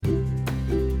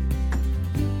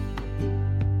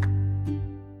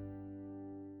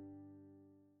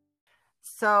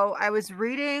So I was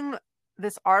reading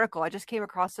this article. I just came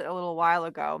across it a little while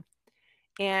ago.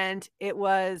 And it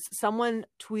was someone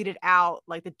tweeted out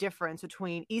like the difference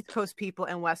between East Coast people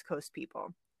and West Coast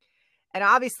people. And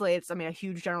obviously it's, I mean, a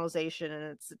huge generalization,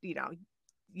 and it's, you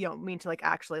don't mean to like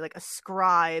actually like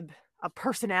ascribe a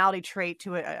personality trait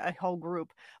to a whole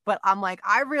group. But I'm like,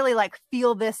 I really like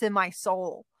feel this in my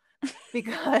soul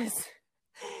because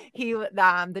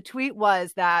the tweet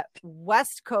was that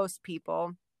West Coast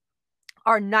people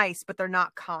are nice, but they're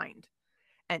not kind.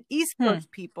 And East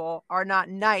Coast people are not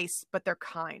nice, but they're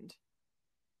kind.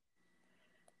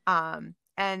 And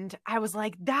I was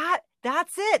like,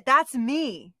 that's it. That's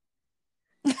me.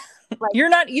 Like, you're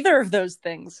not either of those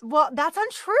things. Well, that's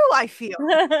untrue, I feel.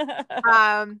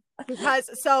 Because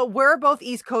so we're both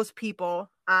East Coast people.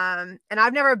 And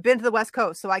I've never been to the West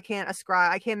Coast, so I can't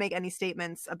make any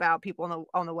statements about people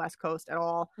on the West Coast at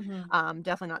all.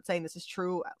 Definitely not saying this is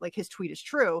true, like his tweet is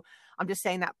true. I'm just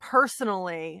saying that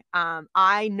personally,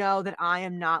 I know that I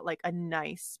am not like a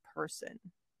nice person.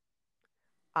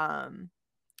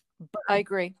 But I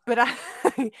agree. But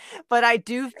I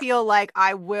do feel like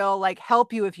I will like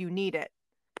help you if you need it.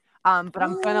 But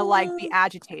I'm gonna like be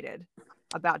agitated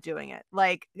about doing it.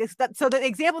 Like so the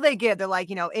example they give, they're like,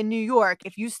 in New York,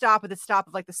 if you stop at the stop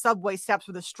of like the subway steps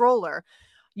with a stroller,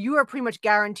 you are pretty much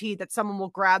guaranteed that someone will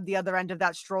grab the other end of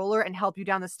that stroller and help you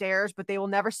down the stairs, but they will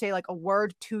never say like a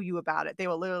word to you about it. They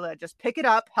will literally just pick it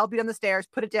up, help you down the stairs,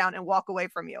 put it down, and walk away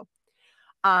from you.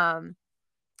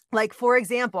 Like, for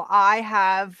example, I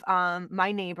have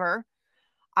my neighbor.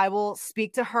 I will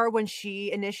speak to her when she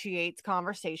initiates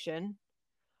conversation.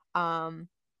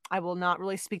 I will not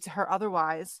really speak to her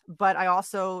otherwise, but I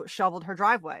also shoveled her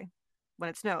driveway when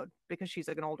it snowed because she's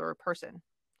like an older person.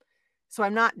 So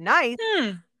I'm not nice.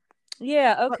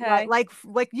 Yeah, okay. Like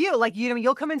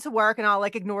you'll come into work and I'll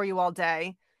like ignore you all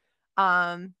day.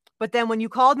 But then when you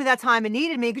called me that time and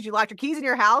needed me because you locked your keys in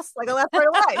your house, like I left right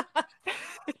away.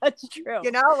 That's true.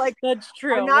 Like that's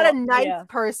true. I'm not a nice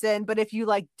person, but if you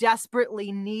like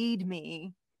desperately need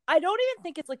me. I don't even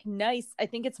think it's like nice. I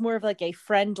think it's more of like a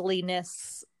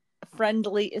friendliness.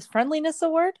 Is friendliness a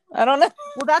word? I don't know.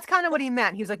 Well, that's kind of what he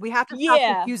meant. He was like, we have to stop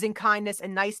confusing kindness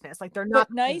and niceness. Like they're not.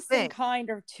 But nice and kind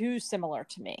are too similar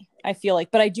to me, I feel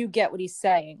like. But I do get what he's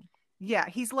saying. Yeah,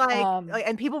 he's like,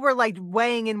 and people were like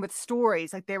weighing in with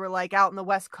stories. Like they were like out in the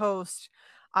West Coast.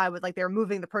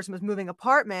 The person was moving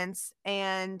apartments,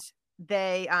 and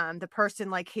they, the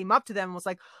person like came up to them and was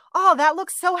like, "Oh, that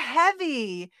looks so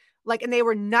heavy." Like, and they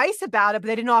were nice about it, but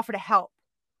they didn't offer to help.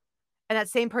 And that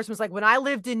same person was like, "When I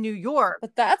lived in New York,"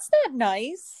 but that's not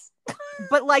nice.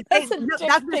 But like that's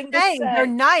the thing. They're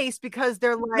nice because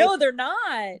they're like, no, they're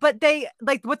not. But they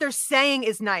like what they're saying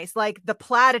is nice. Like the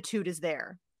platitude is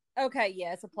there. Okay,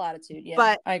 yeah, it's a platitude. Yeah,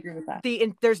 but I agree with that.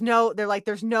 There's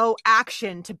no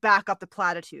action to back up the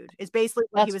platitude. It's basically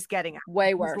what he was getting at.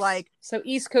 Way worse. Like, so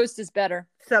East Coast is better.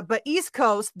 But East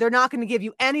Coast, they're not going to give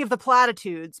you any of the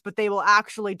platitudes, but they will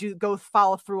actually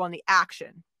follow through on the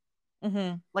action.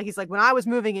 Like he's like, when I was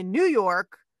moving in New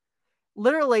York,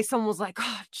 literally someone was like,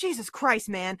 "Oh, Jesus Christ,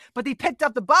 man!" But they picked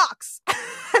up the box.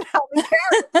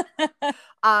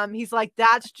 He's like,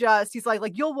 he's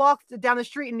like you'll walk down the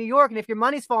street in New York, and if your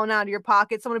money's falling out of your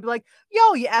pocket, someone would be like,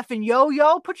 "Yo, you effing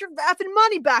yo, put your effing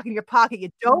money back in your pocket,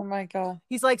 you dope." Oh my God.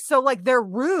 He's like, so like they're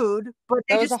rude, but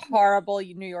that was a horrible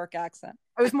New York accent.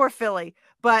 It was more Philly,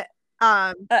 but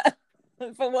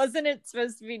but wasn't it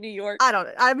supposed to be New York? I don't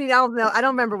know. I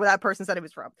don't remember where that person said he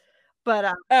was from.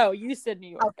 But oh, you said New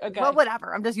York. Okay. Well,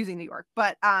 whatever. I'm just using New York.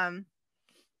 But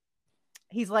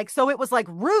he's like, so it was like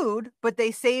rude, but they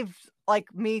saved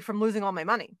like me from losing all my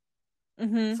money.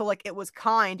 So like it was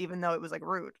kind, even though it was like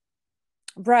rude.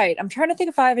 Right. I'm trying to think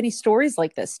if I have any stories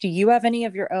like this. Do you have any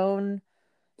of your own,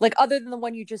 like other than the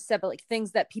one you just said, but like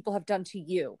things that people have done to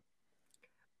you?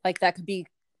 Like that could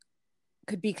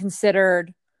be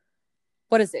considered,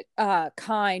 what is it?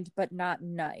 Kind, but not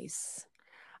nice.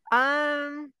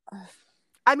 I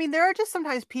mean, there are just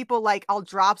sometimes people like I'll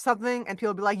drop something and people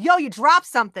will be like, "Yo, you dropped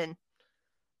something."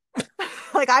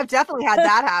 Like I've definitely had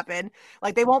that happen.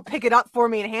 Like they won't pick it up for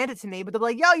me and hand it to me, but they'll be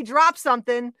like, "Yo, you dropped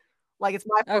something." Like it's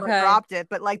my fault I dropped it,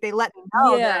 but like they let me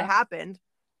know that it happened.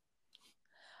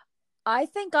 I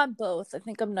think I'm both. I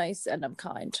think I'm nice and I'm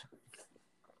kind.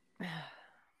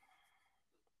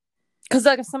 Because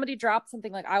like if somebody dropped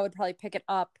something, like I would probably pick it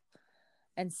up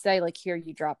and say like, "Here,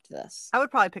 you dropped this." I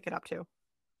would probably pick it up too.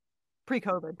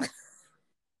 Pre-COVID.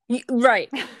 Right.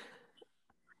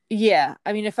 Yeah.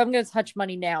 I mean, if I'm going to touch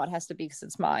money now, it has to be because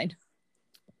it's mine.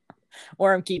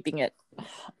 Or I'm keeping it.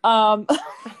 No,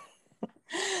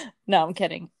 I'm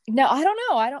kidding. No, I don't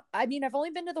know. I mean, I've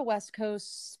only been to the West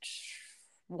Coast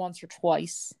once or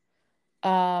twice.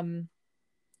 And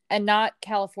not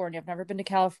California. I've never been to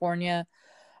California.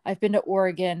 I've been to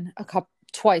Oregon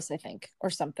twice, I think, or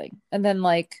something. And then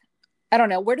like, I don't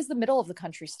know, where does the middle of the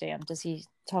country stand? Does he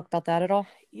talk about that at all?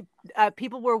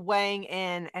 People were weighing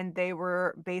in, and they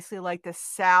were basically like the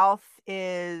South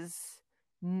is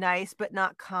nice but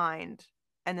not kind,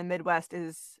 and the Midwest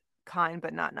is kind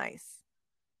but not nice.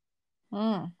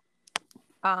 Mm.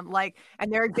 Like,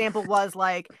 and their example was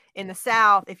like in the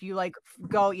South, if you like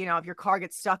go, if your car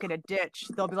gets stuck in a ditch,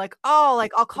 they'll be like, oh,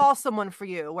 like I'll call someone for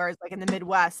you. Whereas like in the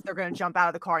Midwest, they're going to jump out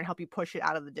of the car and help you push it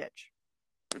out of the ditch.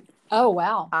 Oh,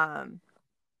 wow.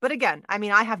 But again, I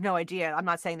mean, I have no idea. I'm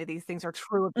not saying that these things are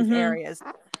true of these areas.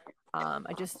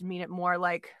 I just mean it more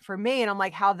like for me, and I'm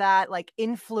like how that like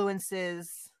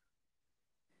influences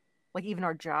like even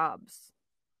our jobs.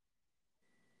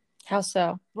 How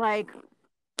so? Like,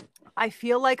 I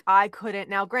feel like I couldn't,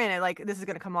 now granted, like this is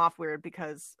going to come off weird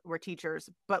because we're teachers,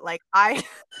 but like I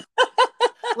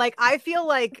like I feel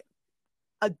like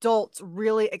adults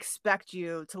really expect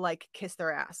you to like kiss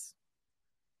their ass.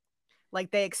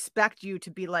 Like they expect you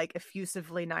to be like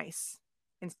effusively nice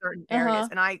in certain areas.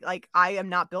 And I am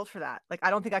not built for that. Like I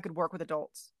don't think I could work with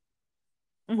adults.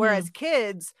 Whereas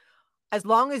kids, as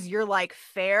long as you're like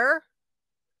fair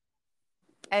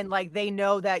and like they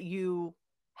know that you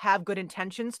have good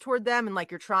intentions toward them and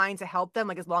like you're trying to help them,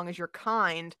 like as long as you're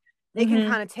kind, they can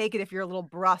kind of take it if you're a little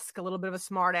brusque, a little bit of a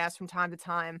smart ass from time to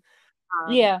time.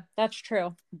 Yeah, that's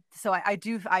true. So I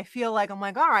feel like I'm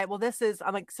like, all right, well,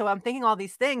 I'm like, so I'm thinking all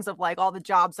these things of like all the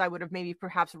jobs I would have maybe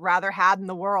perhaps rather had in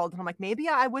the world. And I'm like, maybe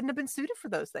I wouldn't have been suited for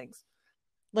those things.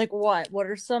 Like what? What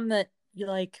are some that you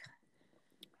like?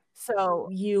 So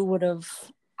you would have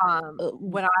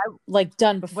when I like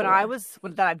done before?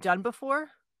 That I've done before?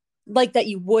 Like that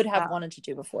you would have wanted to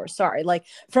do before. Sorry, like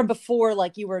from before,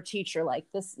 like you were a teacher, like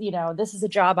this, this is a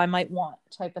job I might want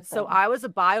type of thing. So I was a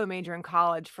bio major in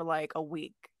college for like a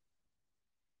week.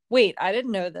 Wait, I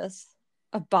didn't know this.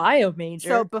 A bio major?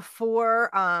 So before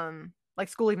like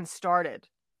school even started,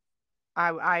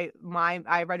 I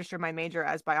registered my major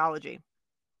as biology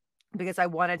because I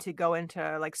wanted to go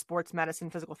into like sports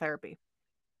medicine, physical therapy.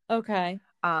 Okay.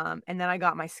 And then I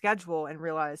got my schedule and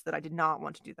realized that I did not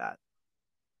want to do that.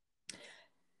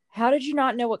 How did you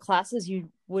not know what classes you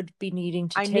would be needing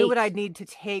to take? I knew what I'd need to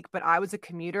take, but I was a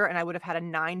commuter and I would have had a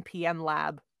 9 p.m.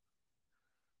 lab.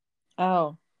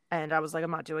 Oh. And I was like,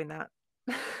 I'm not doing that.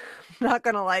 I'm not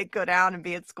going to like go down and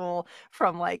be at school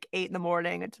from like 8 in the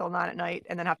morning until 9 at night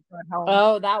and then have to go home.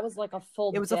 Oh, that was like a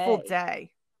full day. It was a full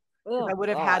day. Oh, I would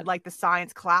have had like the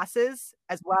science classes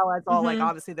as well as all like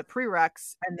obviously the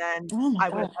prereqs, and then I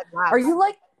would have had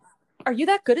labs. Are you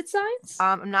that good at science?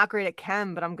 I'm not great at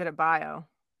chem, but I'm good at bio.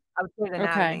 I would say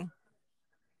anatomy.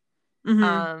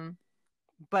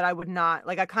 But I would not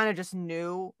like, I kind of just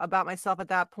knew about myself at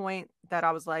that point that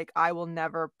I was like, I will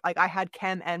never, like I had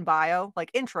chem and bio like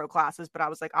intro classes, but I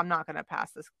was like, I'm not going to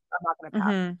pass this. I'm not going to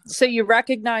pass. So you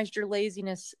recognized your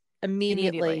laziness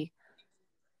immediately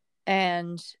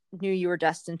and knew you were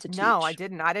destined to teach. No, I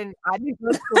didn't go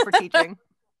to school for teaching.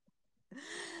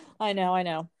 I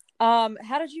know.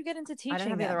 How did you get into teaching? I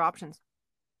didn't have any other options.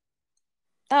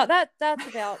 Oh, that's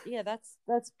about,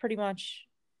 that's pretty much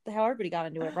how everybody got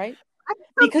into it, right?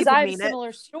 Because I have a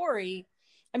similar story.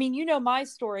 I mean, you know my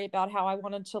story about how I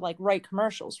wanted to like write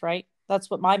commercials, right? That's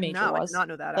what my major was. I did not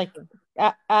know that. Like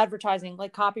advertising,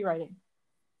 like copywriting.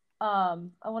 I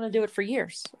want to do it for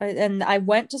years. And I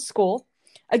went to school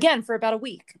again for about a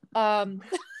week.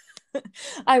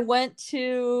 I went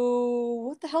to,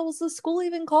 what the hell was the school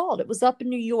even called? It was up in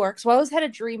New York. So I always had a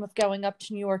dream of going up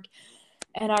to New York,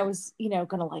 and I was, going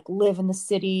to like live in the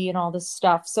city and all this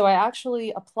stuff. So I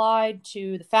actually applied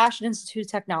to the Fashion Institute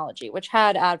of Technology, which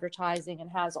had advertising and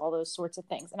has all those sorts of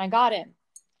things. And I got in.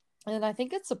 And I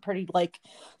think it's a pretty like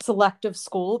selective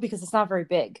school because it's not very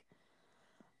big.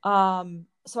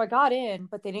 So I got in,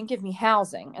 but they didn't give me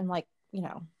housing, and like,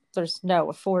 there's no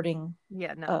affording New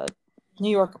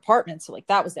York apartments. So like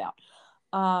that was out.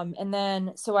 And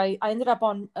then, so I ended up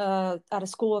at a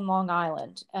school in Long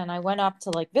Island, and I went up to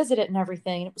like visit it and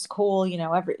everything. And it was cool.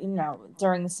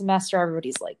 During the semester,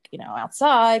 everybody's like,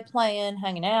 outside playing,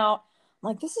 hanging out. I'm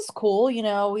like, this is cool,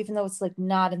 even though it's like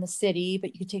not in the city,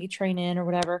 but you could take a train in or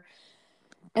whatever.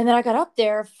 And then I got up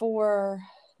there for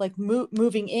like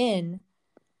moving in,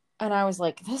 and I was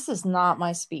like, this is not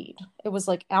my speed. It was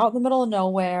like out in the middle of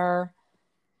nowhere.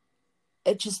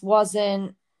 It just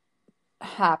wasn't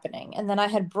happening. And then I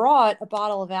had brought a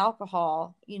bottle of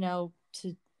alcohol,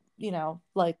 to,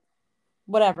 like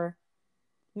whatever,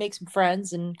 make some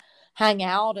friends and hang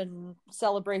out and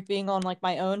celebrate being on like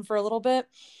my own for a little bit.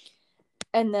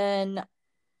 And then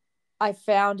I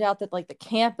found out that like the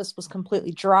campus was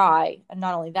completely dry. And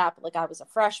not only that, but like I was a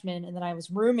freshman and then I was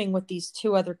rooming with these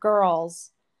two other girls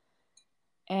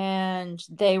and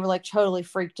they were like totally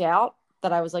freaked out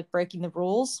that I was like breaking the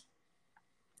rules.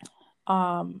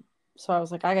 So I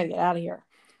was like, I gotta get out of here.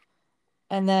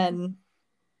 And then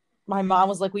my mom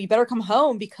was like, well, you better come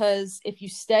home because if you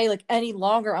stay like any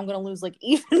longer, I'm gonna lose like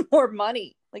even more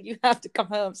money. Like you have to come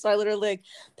home. So I literally like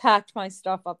packed my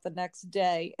stuff up the next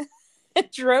day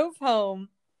and drove home.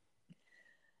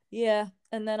 Yeah.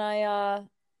 And then I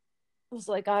was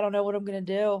like, I don't know what I'm gonna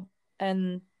do.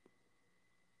 And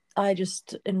I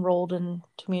just enrolled in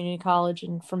community college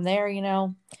and from there,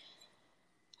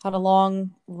 had a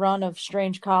long run of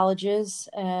strange colleges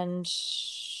and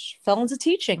fell into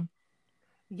teaching.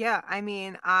 Yeah, I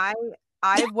mean, I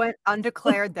went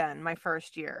undeclared then my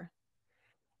first year.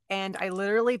 And I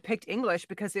literally picked English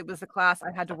because it was the class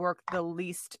I had to work the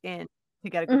least in to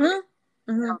get a good grade.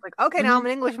 I Mm-hmm. was like, okay, now I'm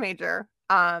an English major.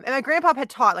 And my grandpa had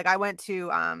taught, like I went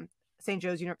to St.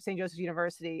 Joseph's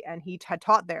University and he had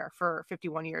taught there for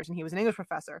 51 years and he was an English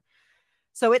professor.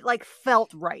 So it like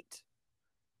felt right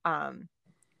um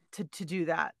to do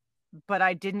that. But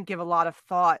I didn't give a lot of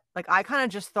thought. Like I kind of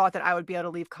just thought that I would be able to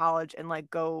leave college and like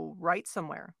go write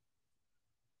somewhere.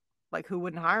 Like who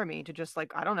wouldn't hire me to just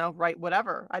like, I don't know, write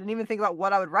whatever. I didn't even think about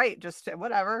what I would write, just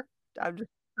whatever. I'm just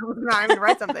I'm gonna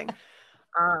write something.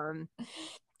 Um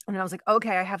and I was like,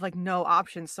 okay, I have like no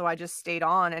options. So I just stayed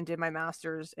on and did my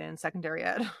master's in secondary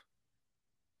ed.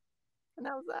 And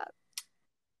that was that.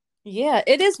 Yeah,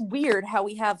 it is weird how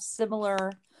we have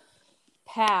similar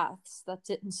paths that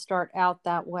didn't start out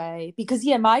that way. Because,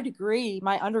 yeah, my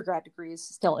undergrad degree is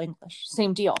still English.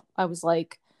 Same deal. I was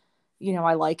like,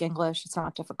 I like English. It's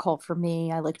not difficult for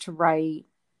me. I like to write.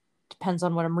 Depends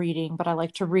on what I'm reading, but I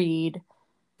like to read.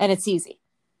 And it's easy,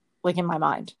 like in my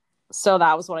mind. So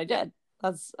that was what I did.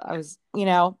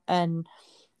 And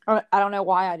I don't know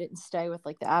why I didn't stay with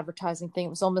like the advertising thing. It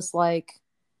was almost like,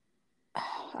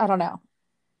 I don't know,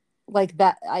 like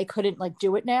that I couldn't like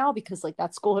do it now because like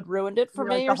that school had ruined it for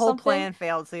You're like me the or whole something. plan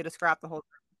failed, so you had to scrap the whole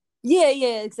Yeah,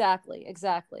 exactly.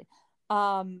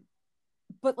 Um,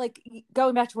 but like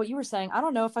going back to what you were saying, I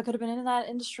don't know if I could have been in that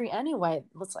industry anyway.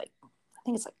 It's like I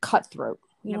think it's like cutthroat.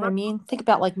 You yeah, know what I mean? Think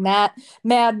about like Mad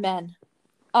Men.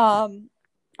 Um,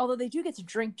 Although they do get to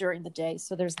drink during the day,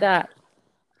 so there's that.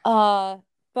 Uh,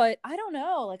 but I don't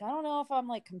know. Like I don't know if I'm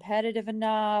like competitive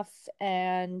enough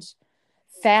and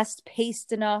fast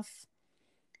paced enough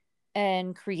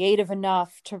and creative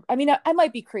enough to I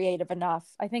might be creative enough.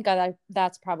 I think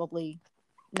that's probably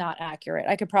not accurate.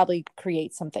 I could probably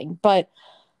create something, but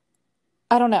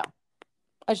I don't know.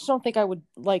 I just don't think I would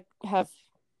like have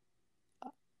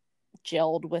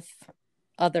gelled with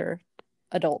other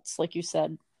adults like you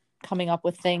said, coming up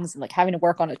with things and like having to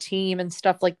work on a team and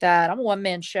stuff like that. I'm a one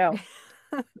man show.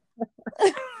 a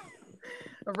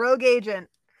rogue agent.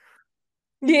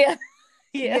 Yeah.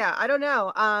 Yeah. Yeah, I don't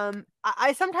know.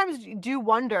 I sometimes do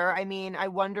wonder. I mean, I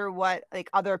wonder what like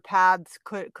other paths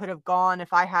could have gone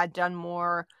if I had done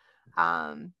more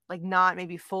like not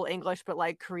maybe full English, but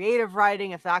like creative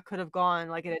writing, if that could have gone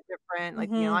like in a different, like,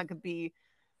 Mm-hmm.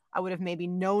 I would have maybe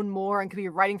known more and could be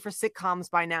writing for sitcoms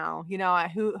by now.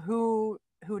 Who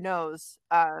knows?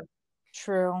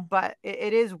 True. But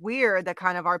it is weird that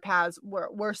kind of our paths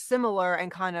were similar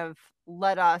and kind of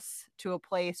led us to a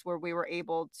place where we were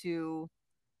able to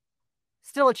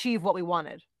still achieve what we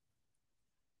wanted.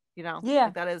 Yeah.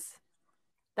 Like that is,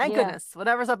 thank Yeah. goodness,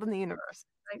 whatever's up in the universe.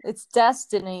 Right? It's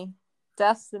destiny.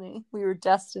 Destiny. We were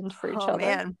destined for each Oh other.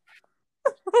 man,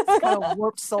 it's kind of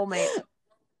warped soulmate.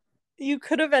 You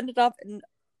could have ended up in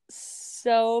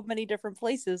so many different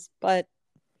places, but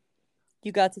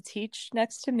you got to teach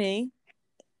next to me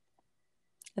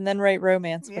and then write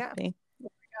romance with Yeah. me.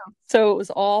 So it was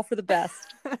all for the best.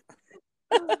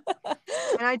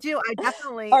 And I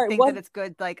definitely All right, think that what? it's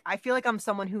good. Like, I feel like I'm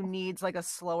someone who needs like a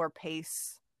slower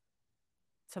pace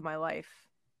to my life.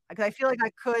 Because I feel like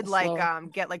I could like Slower.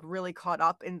 get like really caught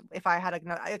up in if I had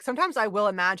like sometimes I will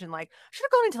imagine like I should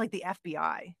have gone into like the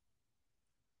FBI.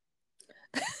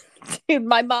 Dude,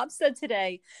 my mom said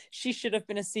today she should have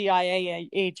been a CIA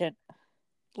agent.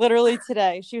 Literally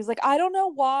today. She was like, I don't know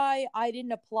why I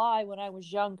didn't apply when I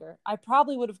was younger. I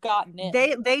probably would have gotten in.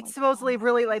 They Like, supposedly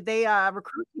really like they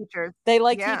recruit teachers. they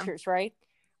like Yeah. teachers, right?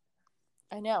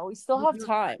 I know. We still have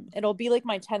time. It'll be like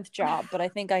my 10th job, but I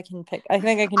think I can I do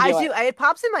it. do. It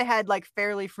pops in my head like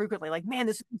fairly frequently. Like, man,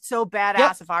 this would be so Yep.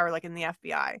 badass if I were like in the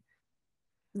FBI.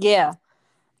 Yeah.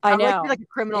 I I would like to be know. like a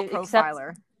criminal Except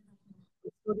profiler.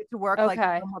 Still get to work like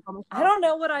okay. on I don't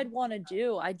know what I'd want to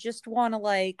do. I just want to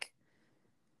like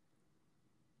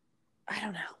I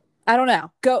don't know. I don't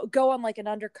know, go on like an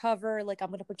undercover, like I'm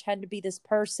going to pretend to be this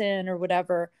person or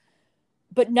whatever,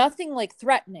 but nothing like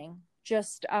threatening,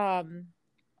 just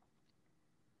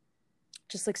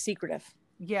like secretive,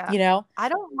 Yeah. you know? I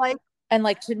don't like And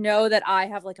like to know that I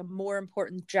have like a more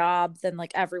important job than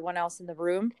like everyone else in the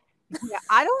room. Yeah,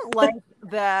 I don't like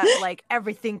the like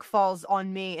everything falls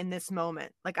on me in this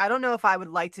moment. Like I don't know if I would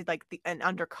like to like an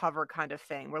undercover kind of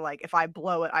thing where like if I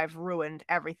blow it, I've ruined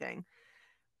everything.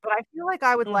 But I feel like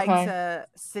I would like Okay. to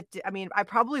I mean, I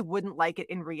probably wouldn't like it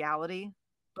in reality,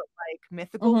 but like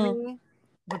mythical Mm-hmm. me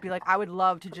would be like I would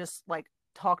love to just like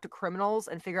talk to criminals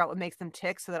and figure out what makes them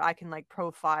tick so that I can like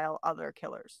profile other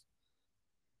killers.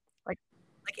 Like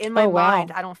in my Oh,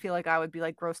 mind, wow. I don't feel like I would be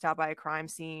like grossed out by a crime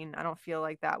scene. I don't feel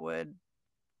like that would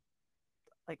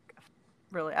like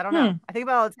really, I don't know. Hmm. I think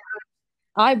about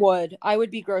I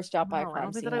would be grossed out by a no, I crime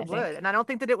don't think that scene, I I would. think. And I don't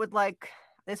think that it would like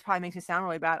this probably makes me sound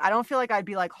really bad. I don't feel like I'd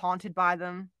be like haunted by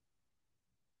them.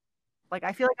 Like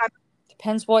I feel like I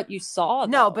Depends what you saw,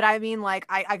 no, though. but I mean like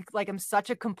I like I'm such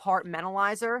a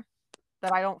compartmentalizer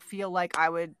that I don't feel like I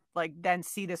would like then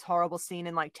see this horrible scene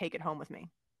and like take it home with me.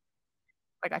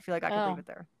 Like I feel like I could leave Oh. it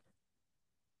there.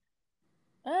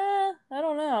 I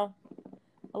don't know.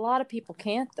 A lot of people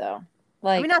can't, though.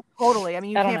 I mean Like, not totally. I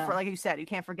mean you I don't can't know. like you said, you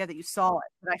can't forget that you saw it,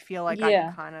 but I feel like I could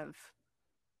Yeah. kind of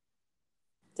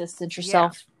Distance yeah.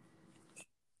 yourself.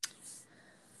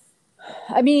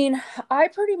 I mean, I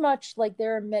pretty much like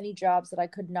there are many jobs that I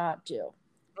could not do.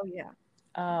 Oh yeah.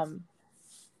 Um,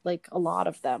 like a lot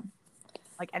of them.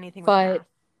 Like anything with But math.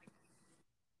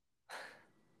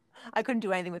 I couldn't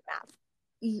do anything with math.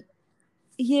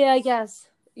 yeah, I guess.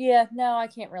 Yeah, no, I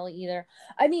can't really either.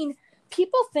 I mean,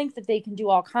 people think that they can do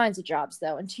all kinds of jobs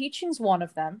though, and teaching's one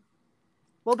of them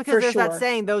Well, because for there's that sure.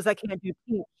 saying, those that can't do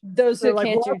teach. Those They're who like,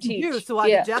 can't well, I do can do, teach. so I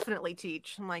could Yeah. definitely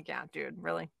teach. I'm like, yeah, dude,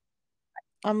 really?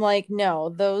 I'm like, no,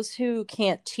 those who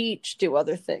can't teach do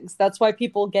other things. That's why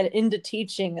people get into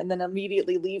teaching and then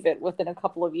immediately leave it within a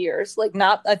couple of years. Like,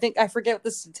 not, I think, I forget what the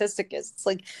statistic is. It's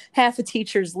like half of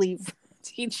teachers leave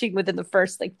teaching within the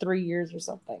first like 3 years or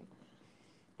something.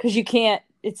 Because you can't,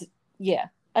 yeah,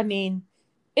 I mean,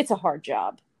 it's a hard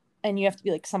job and you have to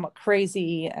be like somewhat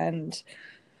crazy. And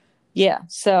yeah,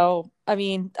 so, I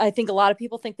mean, I think a lot of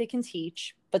people think they can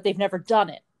teach, but they've never done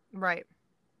it. Right.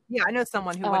 Yeah, I know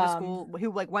someone who went to Um, school,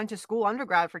 who like went to school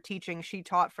undergrad for teaching. She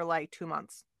taught for like 2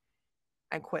 months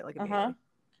and quit like uh-huh. immediately.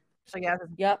 So yeah,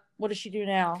 Yep. What does she do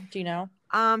now? Do you know?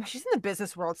 she's in the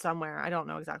business world somewhere. I don't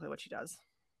know exactly what she does.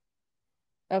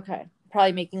 Okay.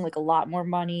 Probably making like a lot more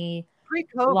money, a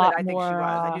Pre-COVID, lot I think she more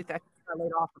was. I do think she got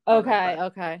laid off for COVID, okay, but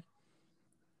okay.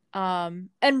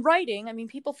 And writing, I mean,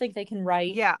 people think they can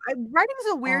write. yeah, writing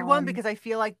is a weird one Um, because I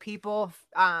feel like people,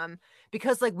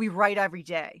 because like we write every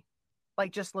day,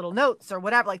 like just little notes or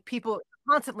whatever, like people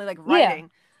constantly like yeah. writing.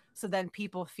 So then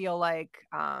people feel like,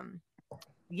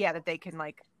 yeah, that they can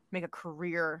like make a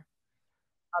career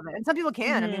of it. And some people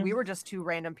can. I mean, we Mhm. were just two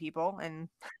random people and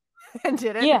and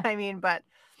did it. Yeah. I mean, but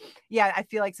yeah, I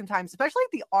feel like sometimes, especially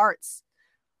like the arts,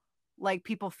 like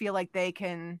people feel like they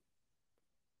can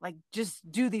like just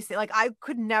do these things. Like I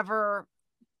could never.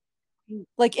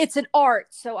 Like it's an art,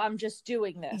 so I'm just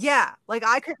doing this. Yeah, like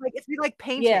I could like it's like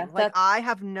Yeah, painting. Like that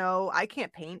I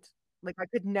can't paint. Like I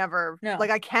could never like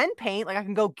no. I can paint, like I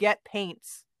can go get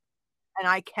paints and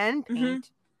I can Mhm. paint,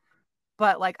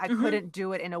 but like I Mhm. couldn't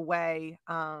do it in a way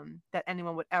that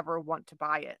anyone would ever want to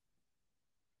buy it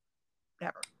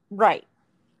ever. Right.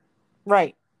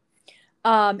 Right.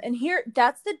 And here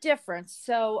that's the difference.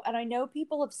 So, and I know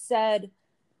people have said,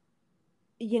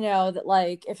 that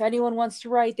like if anyone wants to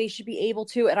write, they should be able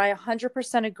to, and I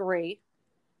 100% agree.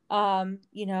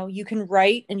 You can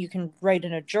write and you can write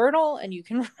in a journal and you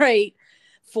can write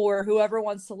for whoever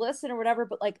wants to listen or whatever,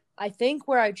 but like I think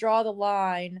where I draw the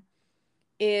line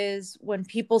is when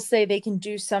people say they can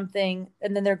do something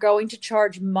and then they're going to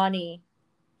charge money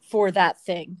for that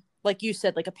thing. Like you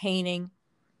said, like a painting,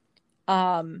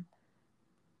 um,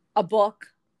 a book,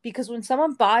 because when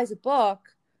someone buys a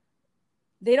book,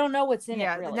 they don't know what's in it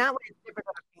Yeah, and really. that way it's different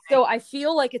than a painting. So I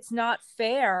feel like it's not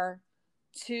fair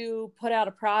to put out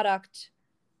a product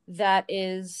that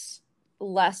is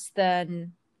less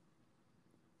than,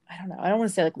 I don't know, I don't want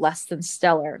to say like less than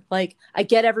stellar. Like I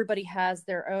get everybody has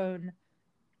their own,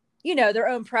 their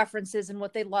own preferences and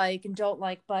what they like and don't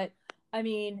like, but I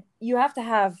mean, you have to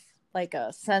have like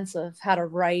a sense of how to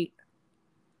write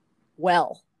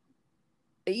well,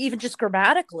 even just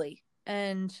grammatically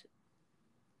and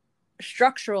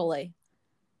structurally.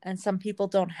 And some people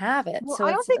don't have it. Well, So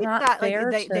I don't it's think it's not that like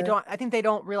fair they to. don't I think they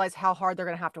don't realize how hard they're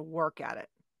gonna have to work at it.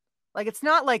 Like it's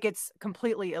not like it's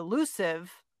completely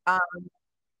elusive. Um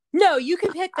No, you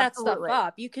can pick that Absolutely. stuff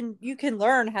up. You can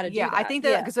learn how to do that. I think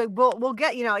that because we'll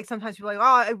get, like sometimes people are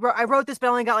like, oh, I wrote this, but I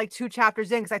only got like 2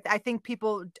 chapters in, because I think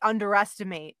people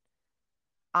underestimate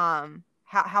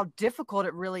how difficult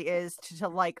it really is to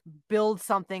like build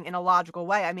something in a logical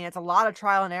way. I mean, it's a lot of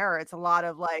trial and error. It's a lot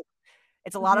of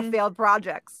failed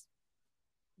projects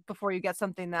before you get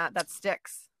something that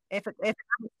sticks. If it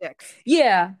sticks.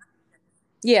 Yeah.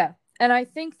 Yeah. And I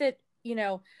think that,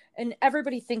 and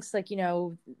everybody thinks like,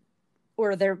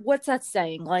 or they're, what's that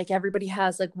saying? Like everybody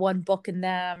has like one book in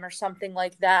them or something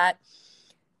like that.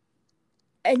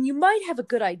 And you might have a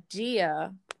good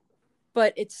idea,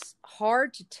 but it's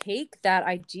hard to take that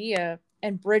idea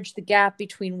and bridge the gap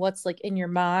between what's like in your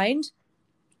mind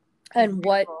and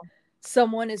what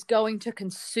someone is going to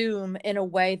consume in a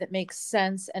way that makes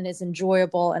sense and is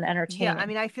enjoyable and entertaining. Yeah, I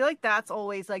mean, I feel like that's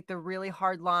always like the really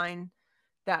hard line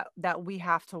that we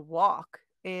have to walk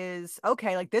is,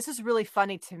 okay, like this is really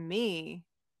funny to me,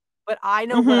 but I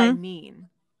know what I mean.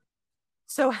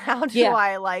 So how do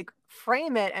I like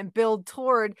frame it and build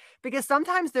toward, because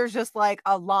sometimes there's just like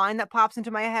a line that pops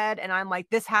into my head and I'm like,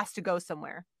 this has to go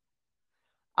somewhere.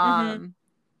 And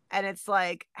it's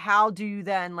like, how do you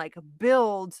then like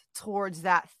build towards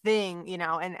that thing,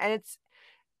 and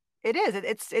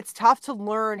it's tough to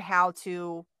learn how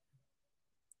to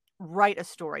write a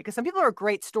story, because some people are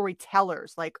great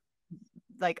storytellers.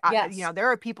 Yes. There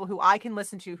are people who I can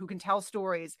listen to who can tell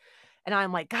stories, and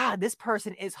I'm like, God, this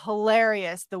person is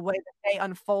hilarious the way that they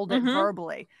unfold it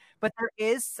verbally. But there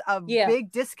is a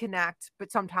big disconnect,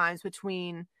 but sometimes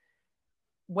between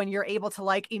when you're able to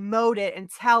like emote it and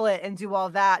tell it and do all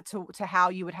that to how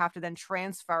you would have to then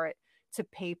transfer it to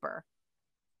paper.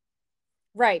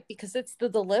 Right, because it's the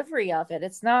delivery of it.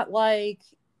 It's not like,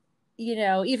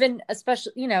 even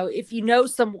especially, if you know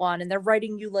someone and they're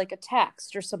writing you like a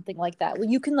text or something like that, well,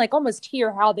 you can like almost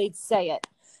hear how they'd say it.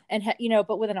 And,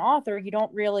 but with an author, you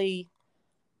don't really,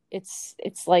 it's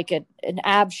like an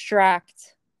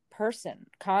abstract person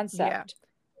concept,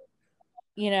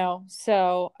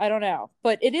 so I don't know,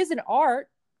 but it is an art.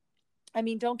 I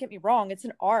mean, don't get me wrong. It's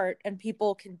an art and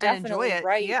people can definitely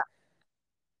write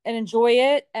and enjoy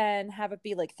it and have it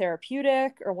be like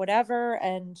therapeutic or whatever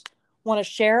and want to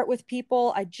share it with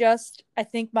people. I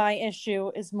think my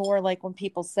issue is more like when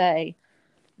people say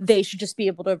they should just be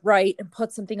able to write and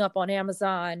put something up on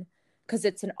Amazon because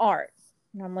it's an art.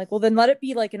 And I'm like, well, then let it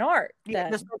be like an art. Yeah,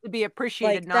 it's supposed to be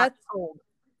appreciated, like, not sold.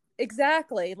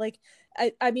 Exactly. Like,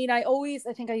 I mean, I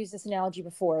think I used this analogy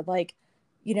before. Like,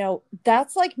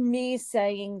 that's like me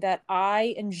saying that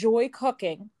I enjoy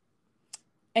cooking.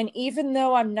 And even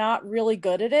though I'm not really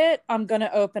good at it, I'm going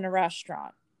to open a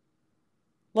restaurant.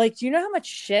 Like, do you know how much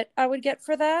shit I would get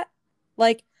for that?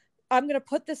 Like, I'm going to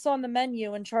put this on the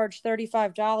menu and charge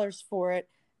 $35 for it.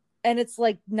 And it's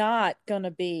like not going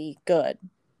to be good.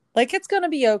 Like, it's going to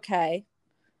be okay.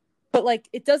 But like,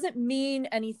 it doesn't mean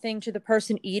anything to the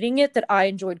person eating it that I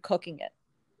enjoyed cooking it.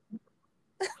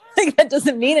 Like, that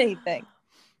doesn't mean anything.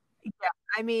 Yeah.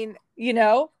 I mean,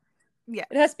 yeah,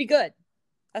 it has to be good.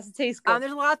 Has to taste good.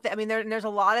 There's a lot. There's a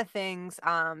lot of things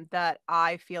that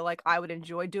I feel like I would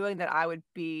enjoy doing that I would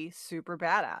be super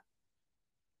bad at.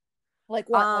 Like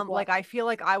what? Like I feel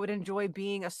like I would enjoy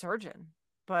being a surgeon,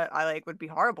 but I like would be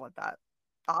horrible at that.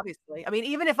 Obviously, I mean,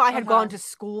 even if I had gone to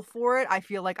school for it, I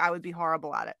feel like I would be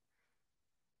horrible at it.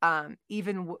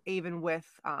 Even with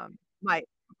my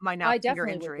now finger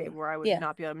injury, where I would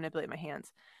not be able to manipulate my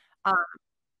hands.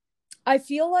 I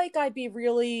feel like I'd be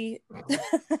really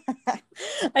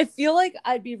I feel like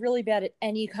I'd be really bad at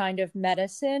any kind of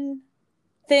medicine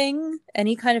thing,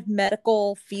 any kind of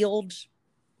medical field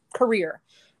career,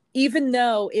 even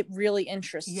though it really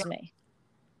interests me.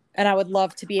 And I would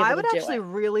love to be able to do it. I would actually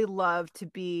really love to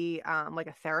be like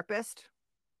a therapist,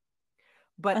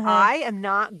 but I am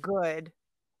not good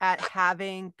at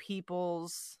having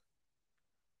people's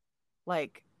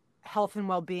like health and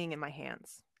well-being in my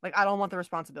hands. Like, I don't want the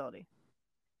responsibility.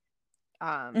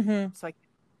 So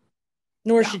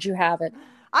nor should you have it.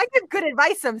 I give good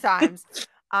advice sometimes.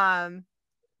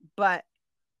 But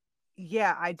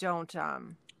yeah, I don't,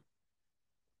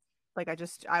 like,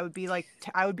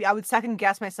 I would second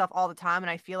guess myself all the time. And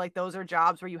I feel like those are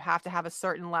jobs where you have to have a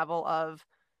certain level of,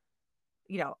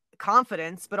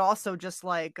 confidence, but also just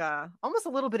like, almost a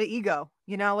little bit of ego,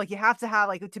 like you have to have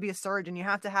like, to be a surgeon, you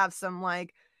have to have some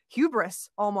like hubris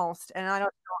almost. And I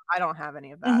don't have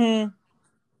any of that.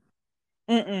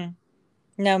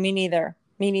 No, me neither.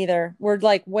 We're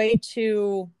like way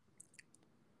too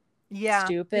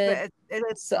stupid. It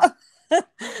is.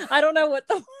 I don't know what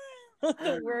the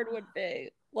word would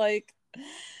be. Like,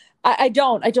 I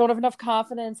don't have enough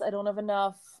confidence. I don't have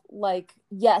enough like,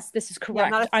 yes, this is Yeah, I'm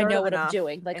not correct. I know assertive what I'm enough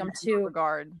doing. Like in I'm that too,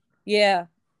 regard. yeah.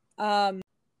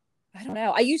 I don't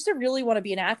know. I used to really want to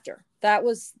be an actor. That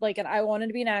was like, and I wanted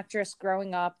to be an actress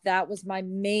growing up. That was my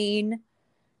main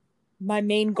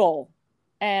goal.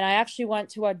 And I actually went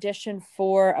to audition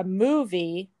for a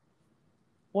movie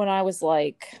when I was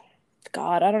like,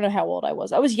 God, I don't know how old I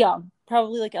was. I was young,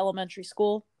 probably like elementary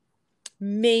school,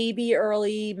 maybe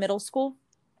early middle school.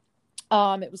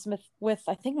 It was with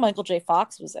I think Michael J.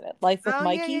 Fox was in it. Life with Oh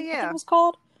yeah, yeah, Mikey, I think yeah. it was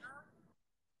called.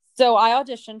 So I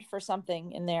auditioned for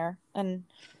something in there, and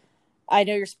I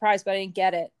know you're surprised, but I didn't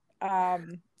get it.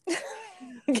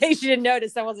 In case you didn't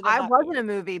notice, I wasn't in I that was in a movie.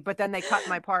 movie, but then they cut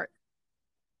my part.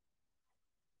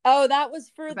 Oh, that was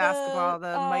The for basketball,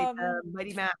 the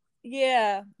Mighty Max.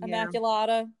 yeah, Yeah,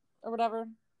 Immaculata or whatever.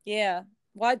 Yeah.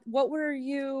 What were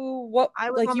you what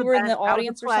I was like on you the were in bench. the I was a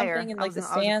audience or something player. in like the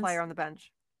I was a player stands? on the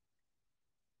bench.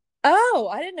 Oh,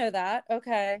 I didn't know that.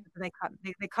 Okay. And they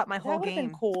cut my whole That would have been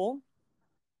game. cool.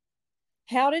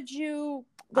 How did you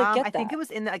like I get think it that?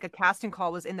 was in like a casting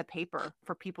call was in the paper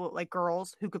for people like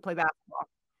girls who could play basketball.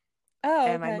 Oh,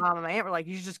 And my okay. mom and my aunt were like,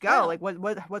 "You should just go. Oh, Like,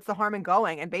 what's the harm in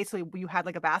going?" And basically, you had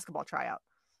like a basketball tryout.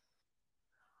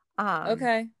 Um,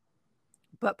 okay.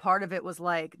 but part of it was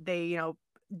like they,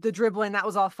 the dribbling that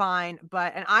was all fine.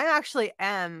 But and I actually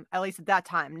am at least at that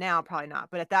time. Now probably not,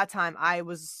 but at that time I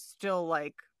was still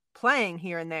like playing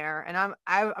here and there, and I'm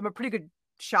a pretty good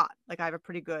shot. Like I have a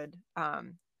pretty good.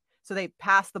 So they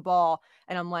pass the ball,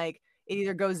 and I'm like, it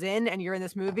either goes in and you're in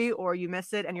this movie, or you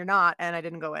miss it and you're not. And I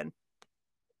didn't go in.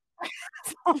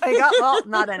 So I got well,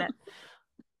 not in it.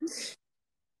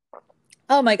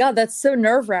 Oh my God, that's so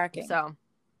nerve-wracking. So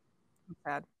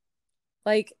sad.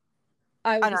 Like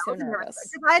I I would know, be I so was nervous nervous.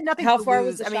 because I had nothing How to far was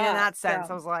lose. the I mean, in shot that sense, I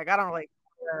from? was like, I don't really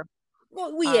care.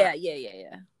 Well, Uh,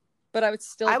 yeah. But I would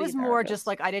still I be was more just nervous.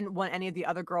 like I didn't want any of the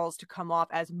other girls to come off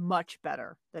as much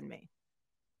better than me.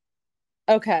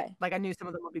 Okay. Like I knew some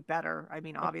of them would be better. I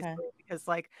mean, Okay. obviously, because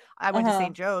like I went to Uh-huh.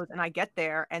 St. Joe's and I get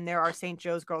there and there are St.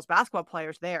 Joe's girls basketball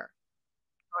players there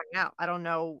right now. I don't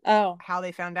know Oh. how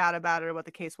they found out about it or what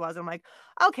the case was. I'm like,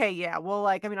 okay, yeah, well,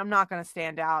 like I mean, I'm not going to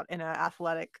stand out in an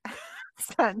athletic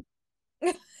sense.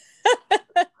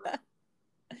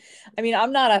 I mean,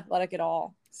 I'm not athletic at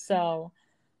all. So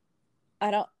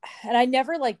I don't, and I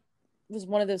never like was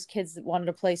one of those kids that wanted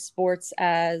to play sports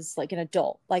as like an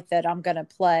adult, like that I'm going to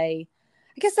play.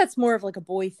 I guess that's more of like a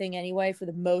boy thing anyway, for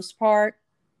the most part,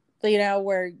 you know,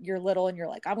 where you're little and you're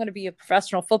like, I'm going to be a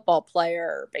professional football player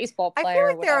or baseball I feel player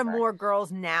or like there are whatever. more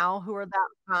girls now who are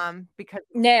that because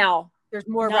Now, there's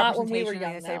more not when we were representation. I mean,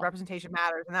 they young, say no. representation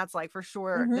matters, and that's like for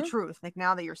sure the Mm-hmm. truth. Like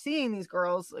now that you're seeing these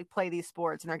girls like play these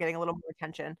sports and they're getting a little more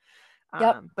attention.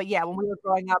 Yep. But yeah, when we were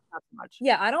growing up, not so much.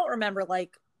 Yeah. I don't remember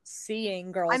like seeing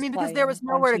I girls mean, because there was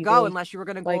playing on nowhere to go TV. unless you were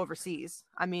going to go Like, overseas.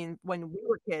 I mean, when we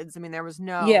were kids, I mean, there was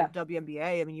no yeah.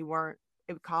 WNBA. I mean, you weren't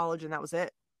at college, and that was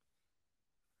it.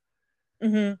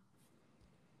 Mm-hmm.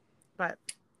 But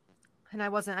and I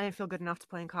didn't feel good enough to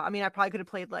play in college. I mean, I probably could have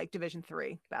played like Division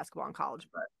 3 basketball in college,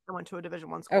 but I went to a Division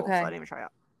 1 school, so I Okay. didn't even try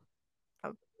out. That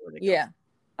was ridiculous.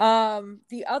 Yeah.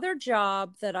 The other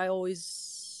job that I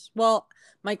always, well,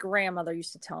 my grandmother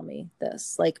used to tell me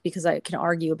this, like, because I can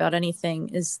argue about anything,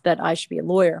 is that I should be a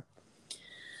lawyer.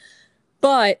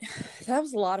 But that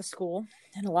was a lot of school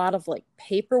and a lot of like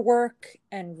paperwork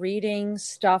and reading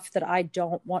stuff that I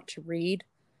don't want to read.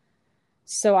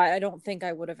 So I don't think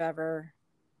I would have ever.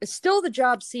 Still, the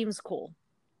job seems cool,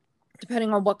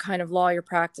 depending on what kind of law you're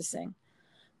practicing.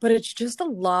 But it's just a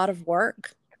lot of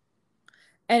work.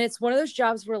 And it's one of those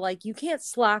jobs where like you can't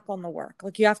slack on the work.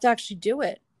 Like you have to actually do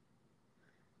it.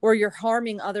 Or you're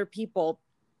harming other people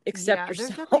except Yeah, there's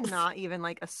definitely yourself. not even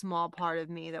like a small part of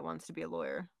me that wants to be a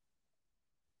lawyer.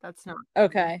 That's not me.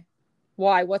 Okay.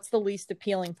 Why? What's the least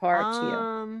appealing part to you?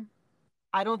 Um,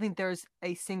 I don't think there's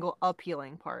a single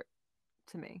appealing part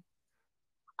to me.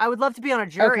 I would love to be on a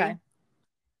jury. Okay.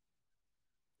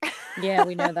 Yeah,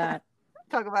 we know that.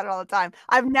 Talk about it all the time.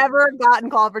 I've never gotten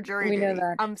called for jury We know duty.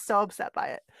 that. I'm so upset by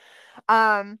it.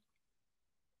 Um,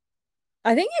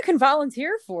 I think you can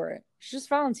volunteer for it. You should just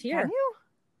can volunteer. you?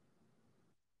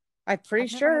 I'm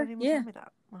pretty I've never had sure. anyone tell Yeah. me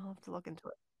that. I'll have to look into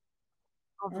it.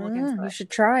 I'll have to look into You it. should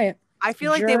try it. I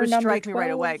feel like they Juror would number strike me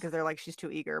right away 12. because they're like, she's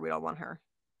too eager. We don't want her.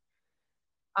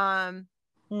 Um,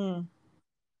 Hmm.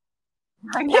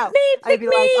 I Pick know. me, I'd pick be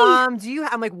like, me. do you?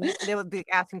 I'm like, they would be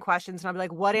asking questions, and I'd be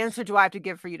like, what answer do I have to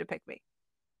give for you to pick me?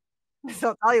 So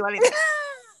I'll tell you anything.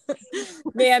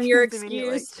 Ma'am, you're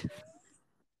Immediately. excused.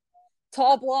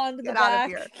 Tall blonde in the Get out of back.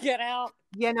 here. Get out.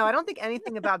 Yeah, no, I don't think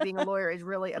anything about being a lawyer is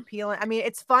really appealing. I mean,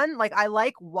 it's fun. Like I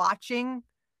like watching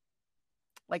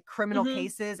like criminal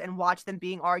cases and watch them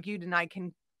being argued, and I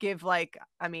can give like,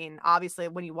 I mean, obviously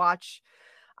when you watch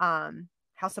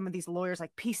how some of these lawyers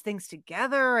like piece things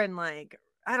together, and like,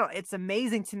 I don't, it's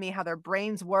amazing to me how their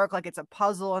brains work, like it's a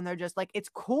puzzle, and they're just like, it's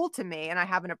cool to me and I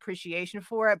have an appreciation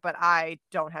for it, but I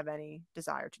don't have any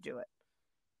desire to do it.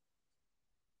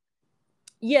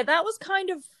 Yeah, that was kind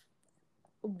of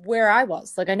where I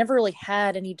was. Like, I never really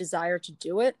had any desire to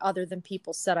do it other than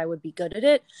people said I would be good at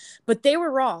it, but they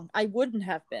were wrong. I wouldn't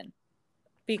have been,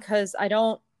 because I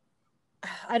don't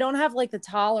have like the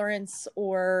tolerance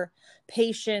or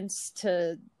patience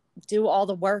to do all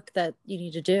the work that you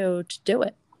need to do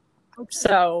it.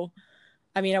 So,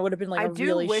 I mean, I would have been like a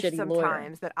really shitty lawyer. I do wish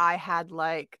sometimes that I had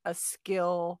like a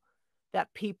skill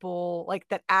that people, like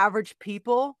that average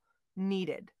people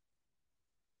needed.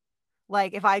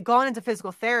 Like if I had gone into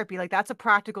physical therapy, like that's a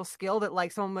practical skill that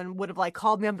like someone would have like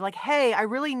called me and be like, hey, I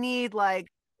really need, like,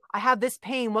 I have this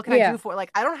pain. What can I do for it?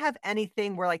 Like, I don't have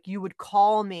anything where like you would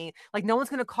call me. Like no one's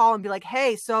going to call and be like,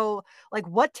 hey, so like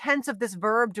what tense of this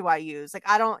verb do I use? Like,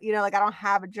 I don't, you know, like I don't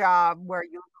have a job where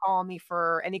you would call me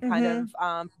for any kind of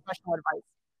professional advice.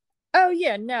 Oh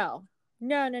yeah, no.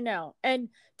 And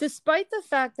despite the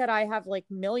fact that I have like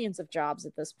millions of jobs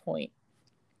at this point,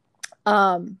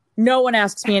 no one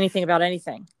asks me anything about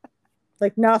anything.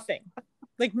 Like nothing.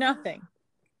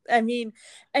 I mean,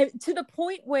 to the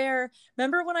point where,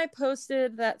 remember when I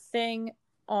posted that thing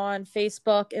on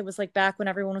Facebook? It was like back when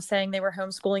everyone was saying they were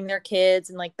homeschooling their kids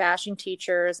and like bashing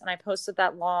teachers. And I posted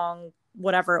that long,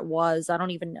 whatever it was, I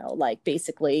don't even know, like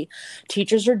basically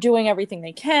teachers are doing everything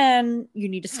they can. You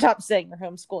need to stop saying you're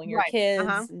homeschooling your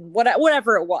kids and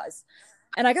whatever it was.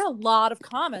 And I got a lot of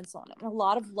comments on it and a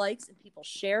lot of likes, and people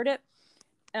shared it.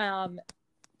 And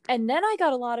then I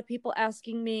got a lot of people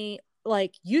asking me,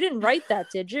 like, you didn't write that,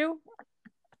 did you?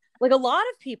 Like a lot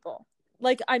of people.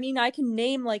 Like, I mean, I can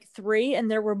name like 3,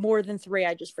 and there were more than 3.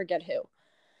 I just forget who.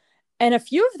 And a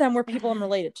few of them were people I'm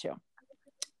related to.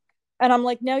 And I'm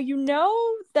like, now you know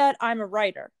that I'm a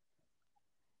writer,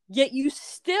 yet you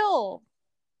still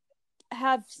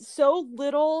have so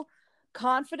little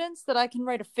confidence that I can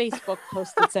write a Facebook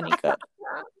post that's any good.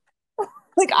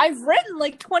 Like, I've written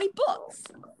like 20 books.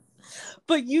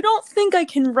 But you don't think I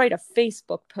can write a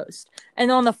Facebook post.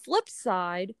 And on the flip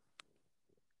side,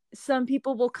 some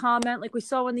people will comment, like we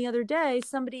saw one the other day,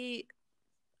 somebody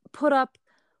put up,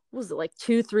 what was it, like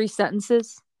 2-3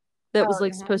 sentences that was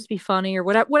like supposed to be funny or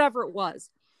whatever it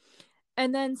was.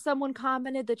 And then someone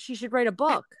commented that she should write a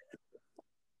book.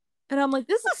 And I'm like,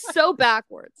 this is so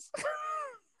backwards.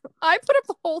 I put up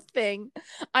the whole thing.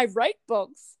 I write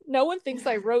books. No one thinks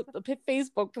I wrote the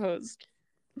Facebook post.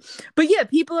 But yeah,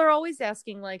 people are always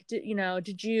asking, like, did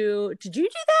you do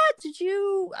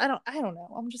that? I don't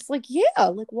know. I'm just like, yeah,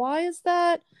 like, why is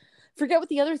that? Forget what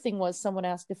the other thing was. Someone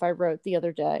asked if I wrote the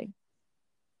other day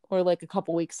or like a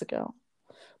couple weeks ago.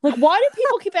 Like, why do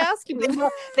people keep asking me?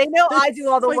 They know I do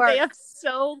all the work. They have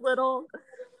so little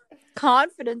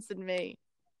confidence in me.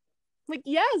 Like,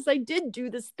 yes, I did do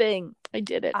this thing. I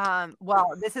did it. Well,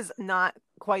 this is not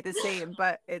quite the same,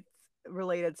 but it's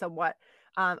related somewhat.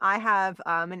 I have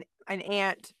an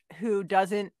aunt who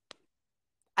doesn't,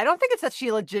 I don't think it's that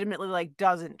she legitimately like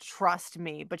doesn't trust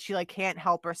me, but she like can't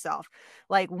help herself.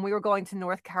 Like when we were going to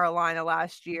North Carolina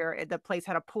last year, the place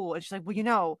had a pool, and she's like,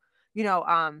 well,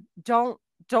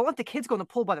 don't let the kids go in the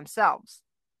pool by themselves.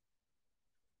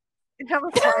 And I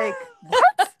was like,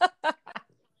 what?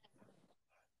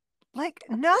 Like,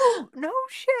 no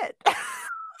shit.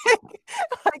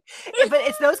 Like, but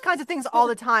it's those kinds of things all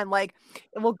the time. Like,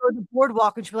 we'll go to the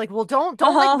boardwalk and she'll be like, well, don't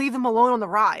like leave them alone on the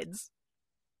rides.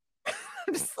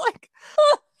 I'm just like,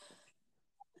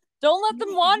 don't let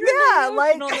them wander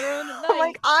like on their own at night.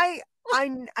 Like,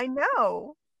 I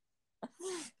know.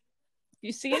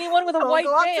 You see anyone with a white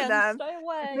van, stay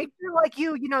away. Make sure like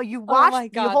you watch,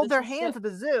 you hold their hands at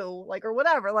the zoo, like, or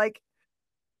whatever. Like,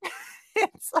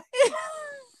 it's like,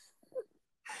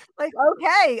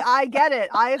 okay, I get it.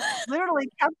 I've literally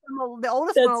kept the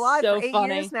oldest one alive for 8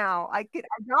 years now. I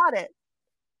got it.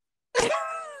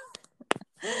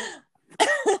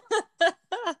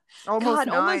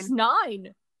 Almost 9.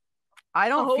 I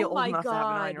don't feel old enough to have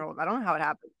a 9-year-old. I don't know how it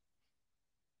happened.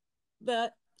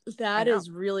 That is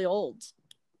really old.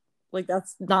 Like,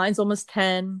 that's 9's almost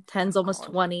 10. 10's almost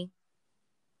 20.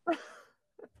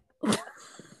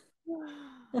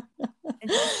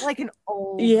 It's like an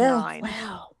old 9.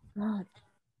 Wow. God.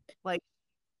 Like,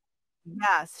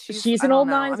 yes, she's an old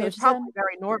 9. I mean, it's probably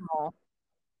very normal.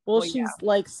 Well, she's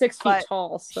like 6 feet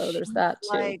tall, so there's that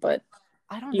too. Like, but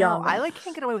I don't know. I like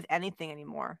can't get away with anything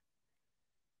anymore.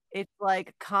 It's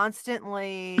like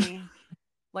constantly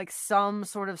like some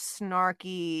sort of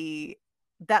snarky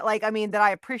that like, I mean, that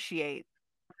I appreciate.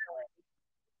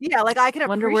 Yeah, like I can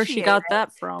Wonder where she appreciate got it,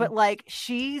 that from. but like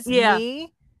she's Yeah.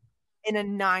 me in a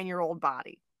 9-year-old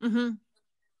body. Mm-hmm.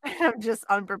 I'm just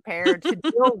unprepared to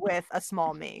deal with a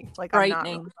small me. Like I'm not.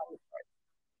 Frightening.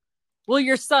 Well,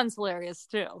 your son's hilarious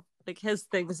too. Like his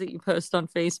things that you post on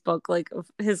Facebook, like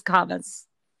his comments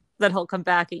that he'll come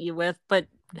back at you with. But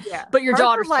Yeah, your hers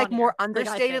daughter's are like funnier, more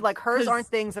understated. Like hers aren't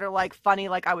things that are like funny.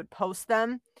 Like I would post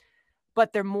them,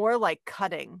 but they're more like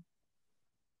cutting.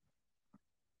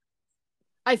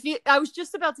 I was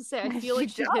just about to say, I feel like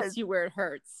she hits you where it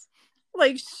hurts.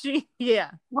 Like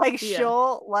like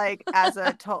she'll like as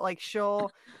a like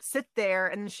she'll sit there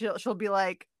and she'll be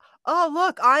like, oh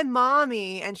look, I'm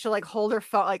mommy, and she'll like hold her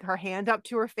phone, like her hand up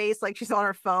to her face like she's on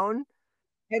her phone,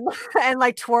 and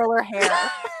like twirl her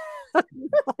hair.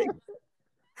 Like,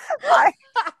 like,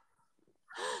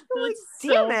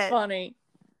 damn it. Funny.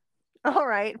 All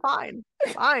right, fine.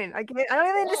 I don't have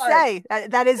anything to say.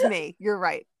 That is me. You're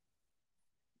right.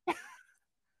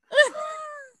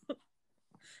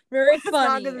 Very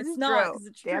funny. It's not because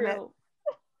it's true.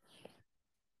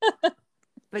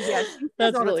 But yeah, she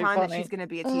says all the time that she's going to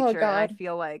be a teacher, and I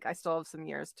feel like I still have some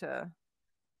years to.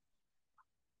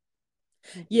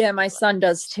 Yeah, my son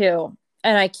does too,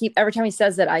 and every time he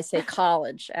says it, I say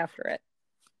college after it,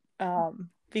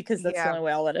 because that's the only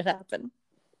way I'll let it happen.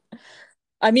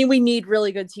 I mean, we need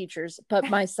really good teachers, but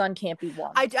my son can't be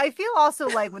one. I feel also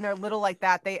like when they're little like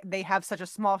that, they have such a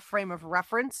small frame of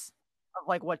reference of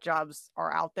like what jobs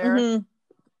are out there. Mm-hmm.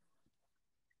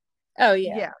 Oh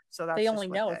yeah. Yeah. So that's they only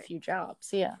know a few jobs.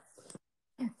 Yeah.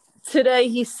 Today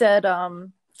he said,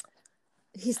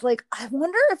 he's like, I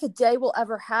wonder if a day will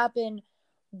ever happen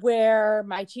where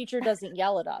my teacher doesn't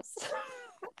yell at us.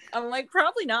 I'm like,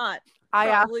 probably not.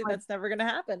 Probably that's never gonna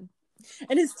happen.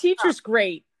 And his teacher's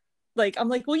great. Like, I'm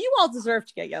like, well, you all deserve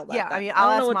to get yelled at. Yeah, I mean, I'll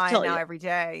ask mine now every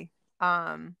day.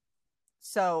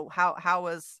 So how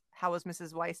was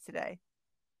Mrs. Weiss today?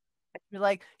 You're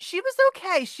like, she was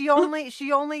okay. She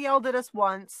only yelled at us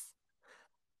once.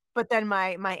 But then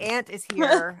my aunt is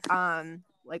here,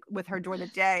 like with her during the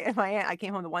day, and my aunt, I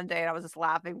came home the one day and I was just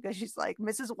laughing because she's like,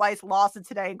 Mrs. Weiss lost it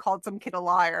today and called some kid a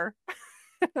liar.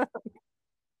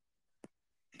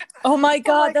 Oh my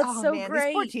god, that's so man, great.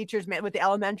 These poor teachers, man, with the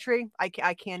elementary, I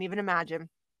can't even imagine.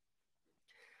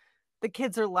 The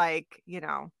kids are like,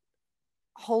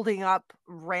 holding up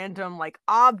random like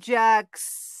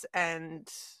objects and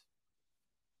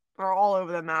are all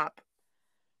over the map.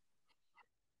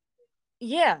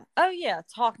 Yeah. Oh yeah,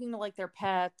 talking to like their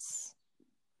pets.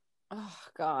 Oh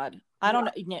god, I don't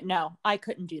know. No, I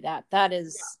couldn't do that.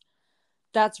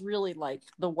 That's really like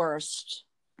the worst.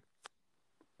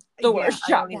 The worst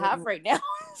job to have right now.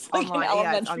 It's like an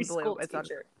elementary school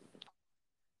teacher.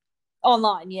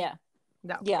 Online, yeah.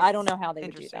 No. Yeah, I don't know how they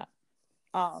would do that.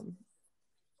 Oh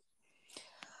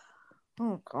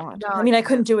god. No, I mean, I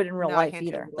couldn't do it in real life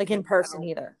either. Like in person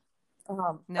either.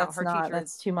 No, her teacher.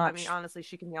 That's too much. I mean, honestly,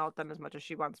 she can yell at them as much as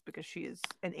she wants because she is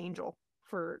an angel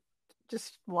for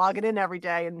just logging in every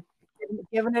day and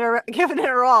giving it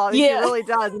her all. I mean, she really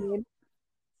does. I mean,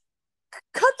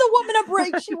 cut the woman a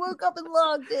break. She woke up and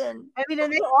logged in. I mean,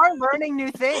 and they are learning new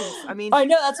things. I mean, I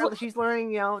know that's what she's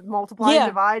learning. Multiply and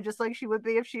divide, just like she would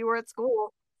be if she were at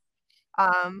school.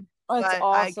 That's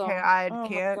awesome.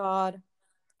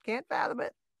 Can't fathom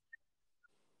it.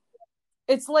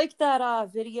 It's like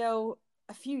that video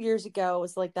a few years ago. It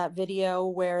was like that video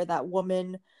where that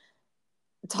woman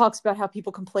talks about how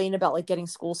people complain about like getting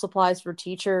school supplies for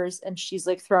teachers, and she's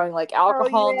like throwing like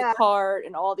alcohol in the cart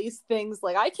and all these things.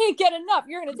 Like, I can't get enough.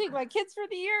 You're gonna take my kids for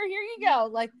the year. Here you go.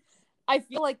 Like, I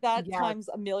feel like that times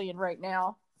a million right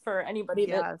now for anybody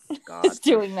that is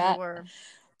doing that.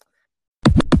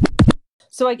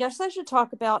 So I guess I should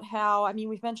talk about how, I mean,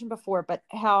 we've mentioned before, but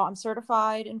how I'm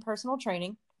certified in personal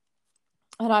training.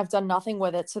 And I've done nothing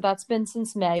with it. So that's been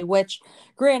since May, which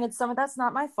granted, some of that's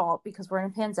not my fault because we're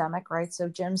in a pandemic, right? So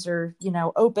gyms are,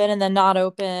 open and then not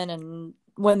open. And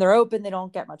when they're open, they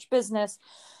don't get much business.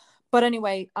 But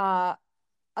anyway, a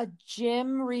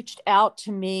gym reached out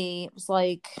to me. It was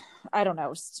like, I don't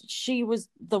know. She was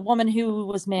the woman who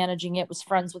was managing it was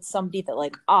friends with somebody that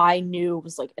like I knew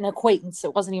was like an acquaintance.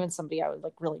 It wasn't even somebody I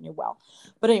like really knew well.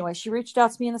 But anyway, she reached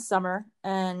out to me in the summer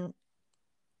and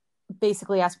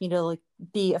basically asked me to like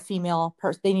be a female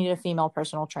person. They needed a female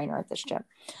personal trainer at this gym.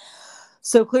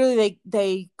 So clearly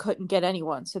they couldn't get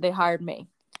anyone. So they hired me.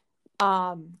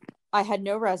 I had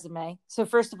no resume. So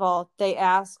first of all, they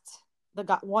asked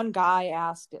one guy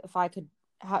asked if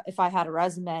I had a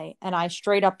resume, and I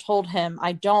straight up told him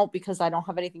I don't because I don't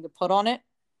have anything to put on it.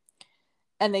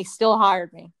 And they still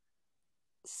hired me.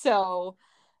 So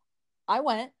I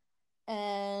went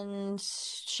and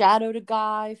shadowed a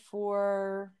guy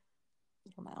for,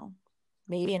 I don't know,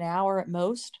 maybe an hour at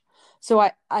most. So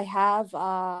I have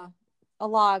a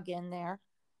login there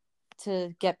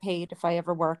to get paid if I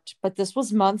ever worked. But this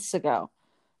was months ago.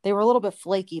 They were a little bit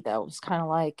flaky though. It was kind of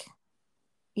like,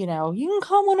 you know, you can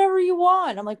come whenever you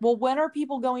want. I'm like, well, when are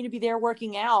people going to be there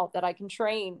working out that I can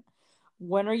train?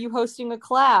 When are you hosting a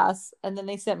class? And then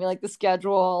they sent me like the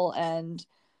schedule, and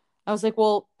I was like,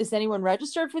 well, is anyone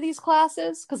registered for these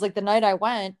classes? Because like the night I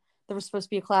went, there was supposed to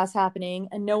be a class happening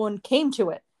and no one came to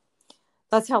it.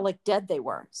 That's how like dead they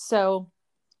were. So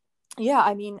yeah,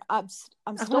 I mean, I'm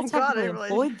Oh still my God, I technically really.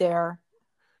 employed there.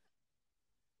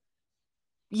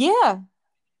 Yeah,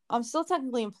 I'm still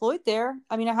technically employed there.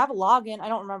 I mean, I have a login. I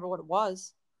don't remember what it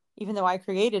was, even though I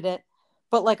created it.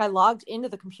 But like I logged into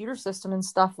the computer system and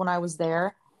stuff when I was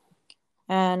there.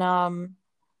 And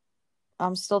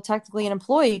I'm still technically an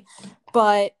employee,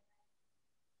 but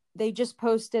they just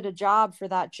posted a job for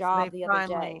that job the other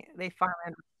day. They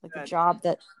finally Like a understood. job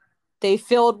that they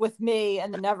filled with me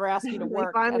and then never asked me to They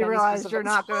work finally at any realized you're specific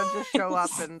not going to just show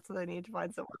up, times. and so they need to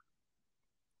find someone.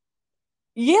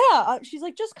 Yeah, she's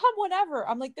like, just come whenever.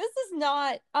 I'm like,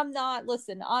 I'm not,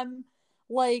 listen, I'm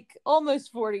like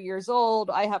almost 40 years old.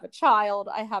 I have a child.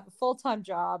 I have a full-time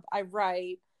job. I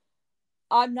write.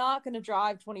 I'm not going to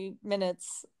drive 20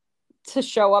 minutes to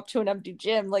show up to an empty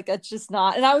gym. Like, it's just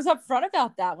not. And I was upfront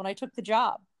about that when I took the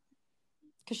job.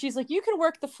 Because she's like, you can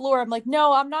work the floor. I'm like,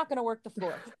 no, I'm not going to work the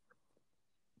floor.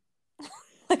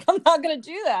 Like, I'm not going to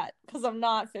do that because I'm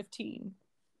not 15.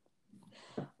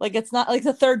 Like, it's not like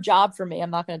the third job for me. I'm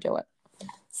not going to do it.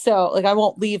 So, like, I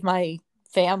won't leave my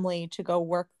family to go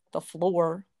work the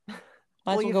floor. Might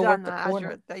Well, as well you've go done work the that.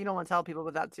 corner. You don't want to tell people,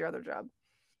 but that's your other job.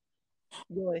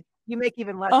 Really, you make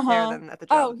even less there Uh-huh. than at the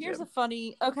job. Oh, here's gym. a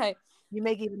funny. Okay. You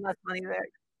make even less money there.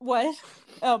 What?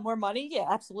 Oh, more money? Yeah,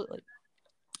 absolutely.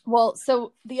 Well,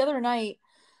 so the other night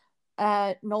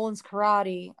at Nolan's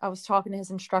Karate, I was talking to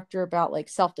his instructor about like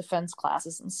self-defense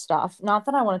classes and stuff. Not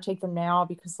that I want to take them now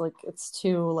because like it's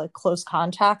too like close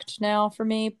contact now for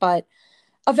me, but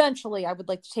eventually I would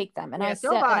like to take them. And Yeah, I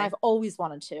so said, and I've always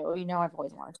wanted to, you know, I've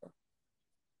always wanted to.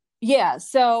 Yeah.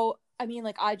 So, I mean,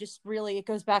 like, I just really, it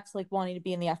goes back to like wanting to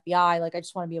be in the FBI. Like, I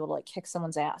just want to be able to like kick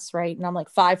someone's ass. Right. And I'm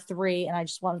like 5'3", and I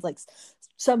just wanted like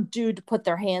some dude to put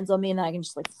their hands on me and then I can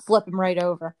just like flip him right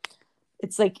over.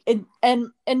 It's like,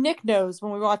 and Nick knows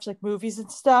when we watch like movies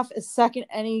and stuff, a second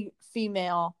any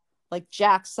female like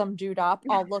jacks some dude up,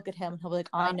 I'll look at him and he'll be like,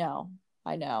 I know.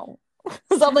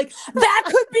 So I'm like, that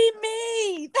could be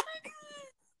me.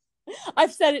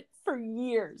 I've said it for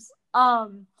years.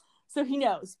 So he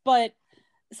knows. But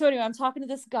so anyway, I'm talking to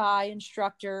this guy,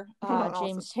 instructor, awesome.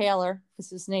 James Taylor is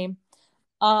his name.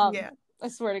 Yeah. I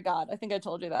swear to God, I think I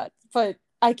told you that. But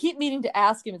I keep meaning to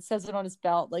ask him. It says it on his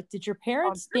belt. Like, did your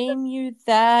parents name you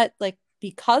that like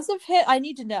because of him? I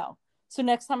need to know. So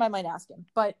next time I might ask him.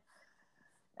 But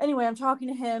anyway, I'm talking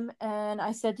to him and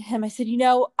I said to him, I said, you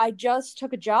know, I just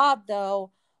took a job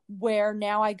though where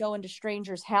now I go into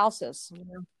strangers' houses.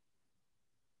 Yeah.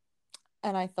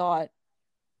 And I thought,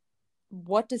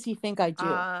 what does he think I do?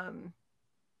 I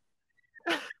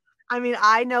mean,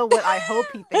 I know what I hope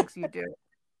he thinks you do.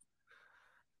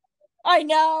 I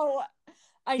know.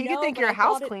 He could think you're a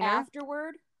house cleaner.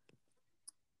 Afterward.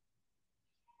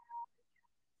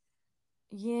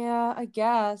 Yeah, I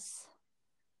guess.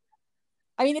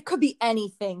 I mean, it could be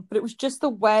anything, but it was just the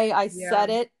way I said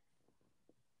it.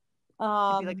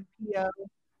 It'd be like a PO.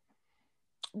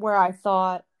 Where I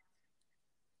thought,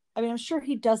 I mean, I'm sure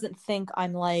he doesn't think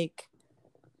I'm like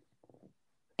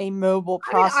a mobile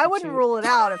prostitute. I wouldn't rule it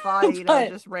out if I, you know,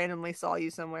 just randomly saw you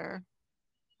somewhere.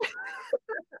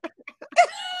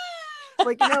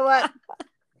 Like, you know what?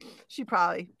 She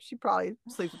probably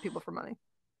sleeps with people for money.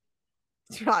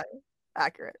 It's not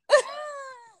accurate.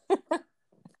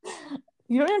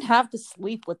 You don't even have to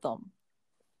sleep with them.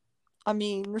 I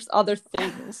mean, there's other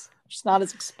things. It's not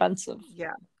as expensive.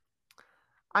 Yeah.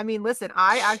 I mean, listen,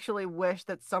 I actually wish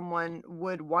that someone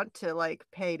would want to like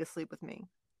pay to sleep with me.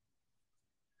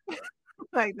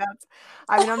 Like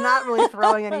I mean, I'm not really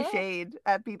throwing any shade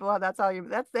at people.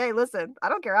 Hey, listen, I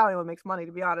don't care how anyone makes money,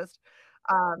 to be honest.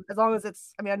 As long as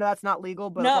it's, I mean, I know that's not legal,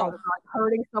 but as long as it's not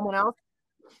hurting someone else.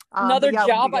 Another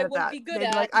job I wouldn't be good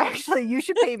at. Like, actually, you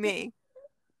should pay me.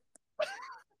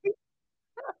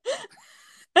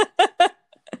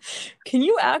 Can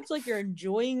you act like you're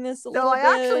enjoying this a little bit? No,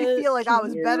 I actually feel like I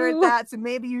was better at that, so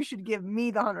maybe you should give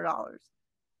me the $100.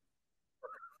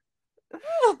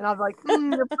 And I was like,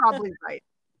 you're probably right.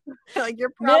 Like, you're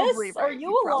probably Miss, right. Are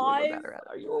you alive?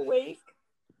 Are you awake?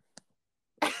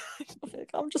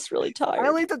 I'm just really tired. I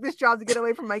only took this job to get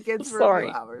away from my kids for a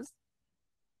few hours.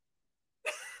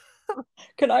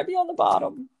 Could I be on the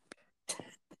bottom?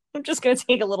 I'm just gonna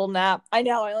take a little nap. I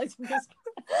know. I like to just.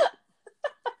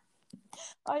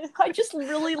 I just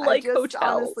really like hotels.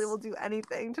 Honestly will do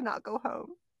anything to not go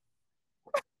home.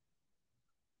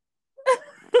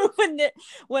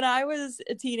 When I was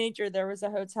a teenager, there was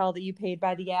a hotel that you paid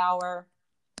by the hour,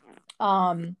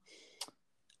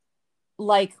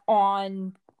 like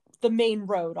on the main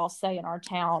road, I'll say, in our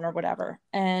town or whatever,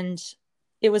 and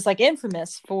it was like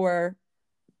infamous for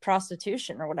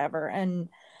prostitution or whatever. And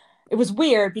it was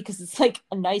weird because it's like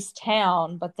a nice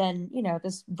town, but then, you know,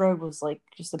 this road was like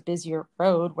just a busier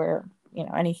road where, you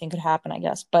know, anything could happen, I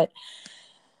guess. But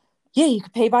yeah, you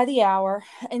could pay by the hour.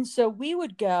 And so we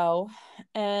would go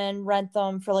and rent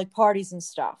them for like parties and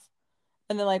stuff.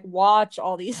 And then like watch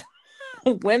all these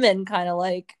women kind of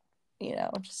like, you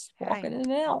know, just walking in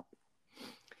and out.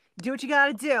 Do what you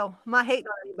gotta do. I'm not hating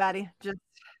on anybody. Just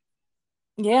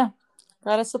yeah.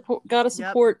 Gotta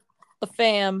support the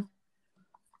fam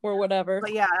or whatever.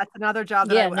 But yeah, that's another job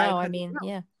that I mean,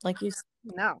 yeah, like you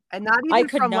no, and not even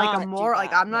from like a moral,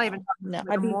 like I'm not even talking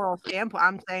like a moral standpoint.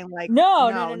 I'm saying like no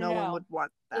one would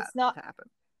want that to happen.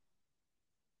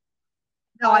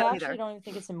 No, I actually don't even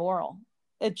think it's immoral.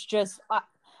 It's just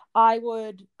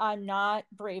I'm not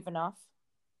brave enough.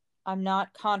 I'm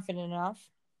not confident enough.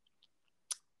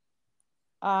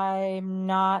 I'm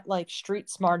not like street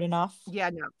smart enough. Yeah,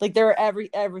 no. Like there are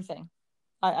everything.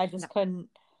 I just couldn't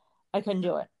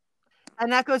do it.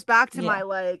 And that goes back to my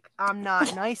like I'm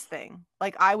not nice thing.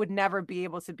 Like I would never be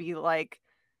able to be like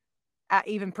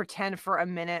even pretend for a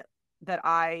minute that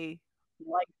I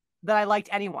liked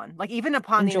anyone. Like even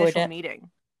upon the initial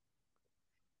meeting.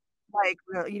 Like,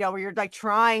 you know, where you're like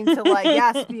trying to like,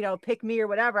 yes, you know, pick me or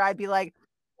whatever. I'd be like,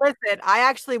 listen, I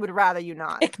actually would rather you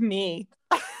not pick me.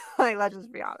 Like, let's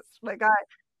just be honest. Like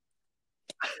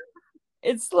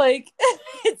it's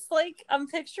like I'm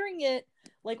picturing it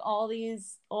like all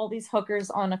these hookers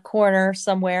on a corner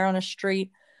somewhere on a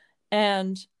street,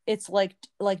 and it's like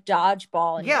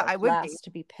dodgeball, and I would last to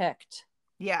be picked.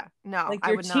 Yeah, no, like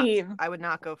your team. I would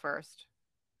not go first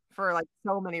for like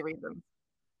so many reasons.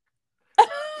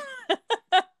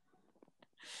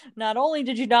 Not only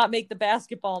did you not make the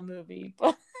basketball movie,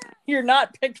 but you're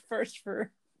not picked first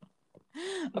for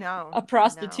a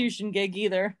prostitution gig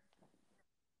either.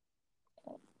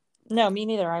 No, me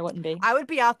neither. I wouldn't be. I would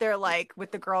be out there like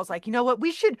with the girls, like, you know what,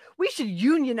 we should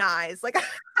unionize. Like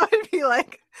I would be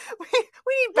like, we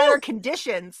need better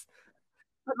conditions.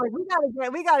 But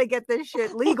like we gotta get this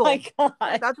shit legal. Oh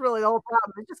my God. That's really the whole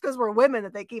problem. It's just because we're women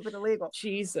that they keep it illegal.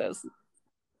 Jesus.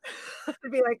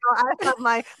 I'd be like, oh, I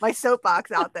have my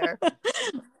soapbox out there.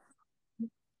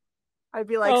 I'd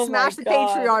be like, smash the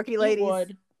patriarchy, ladies.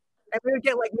 And we would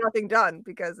get like nothing done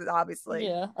because obviously,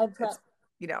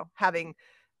 you know, having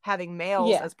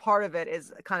males as part of it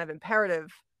is kind of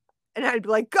imperative. And I'd be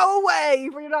like, go away,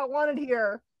 you're not wanted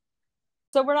here.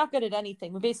 So we're not good at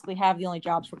anything. We basically have the only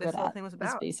jobs we're good at. Thing was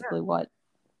about. That's basically what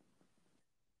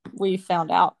we found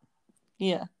out.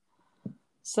 Yeah.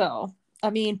 So,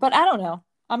 I mean, but I don't know.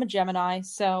 I'm a Gemini,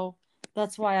 so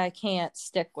that's why I can't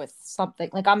stick with something.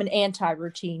 Like I'm an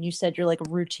anti-routine. You said you're like a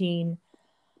routine.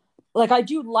 Like I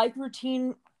do like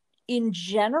routine in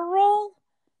general,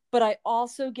 but I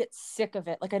also get sick of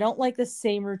it. Like I don't like the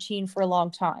same routine for a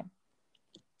long time.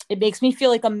 It makes me feel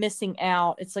like I'm missing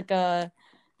out. It's like a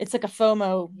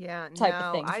FOMO type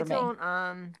of thing for me.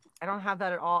 I don't have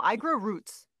that at all. I grow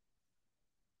roots.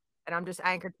 And I'm just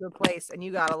anchored to a place, and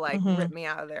you gotta like rip me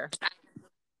out of there.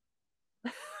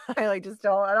 I like just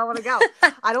don't. I don't want to go.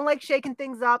 I don't like shaking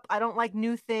things up. I don't like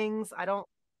new things.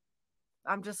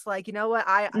 I'm just like, you know what?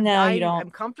 You don't. I'm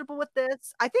comfortable with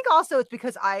this. I think also it's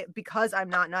because I'm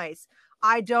not nice.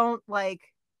 I don't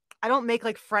make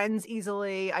like friends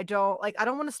easily. I don't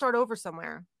want to start over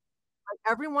somewhere.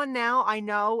 Like everyone now I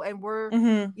know, and we're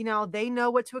you know, they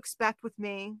know what to expect with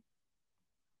me.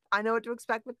 I know what to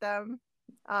expect with them.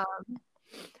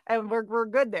 And we're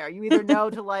good there. You either know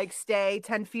to like stay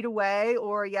 10 feet away,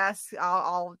 or yes,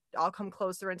 I'll come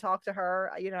closer and talk to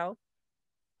her, you know.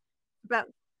 But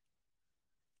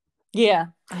yeah,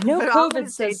 I know COVID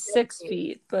says 6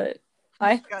 feet, but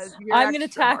I'm gonna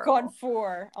tack on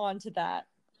 4 onto that.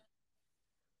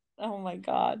 Oh my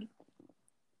God.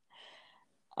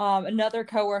 Another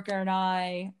coworker and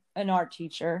I, an art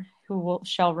teacher who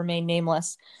shall remain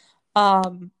nameless,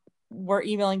 we're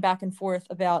emailing back and forth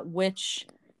about which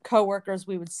coworkers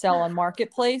we would sell on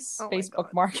Marketplace,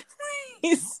 Facebook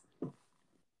Marketplace.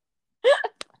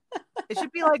 It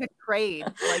should be like a trade.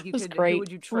 Like you could, who would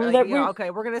you trade? Like,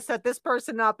 okay, we're gonna set this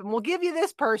person up, and we'll give you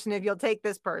this person if you'll take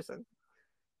this person.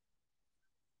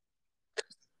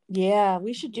 Yeah,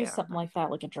 we should do something like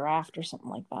that, like a draft or something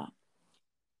like that.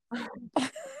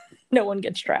 No one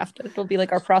gets drafted. It'll be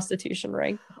like our prostitution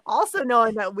ring. Also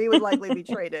knowing that we would likely be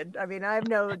traded. I mean, I have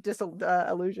no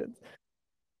illusions.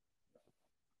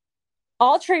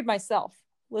 I'll trade myself.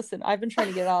 Listen, I've been trying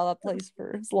to get out of that place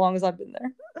for as long as I've been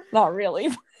there. Not really.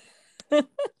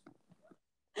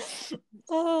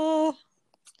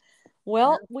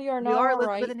 Well, we are not all Elizabeth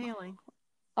right. and Haley.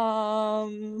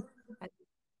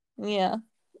 Yeah.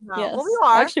 No. Yes. Well, we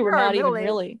are. Actually, we're not even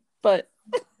really, but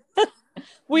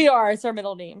we are. It's our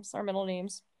middle names. Our middle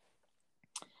names.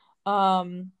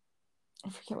 I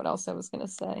forget what else I was gonna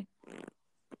say.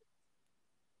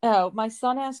 Oh, my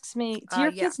son asks me, "Do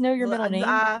your kids know your middle name?"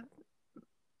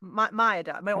 Maya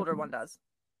does. My older one does.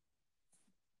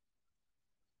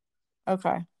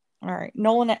 Okay. All right.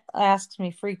 Nolan asks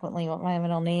me frequently what my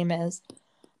middle name is,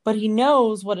 but he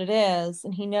knows what it is,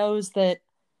 and he knows that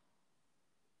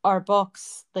our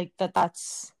books, like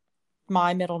that's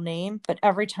my middle name. But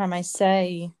every time I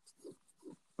say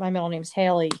my middle name's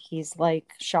Haley, he's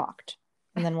like shocked.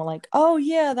 And then we're like, oh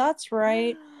yeah, that's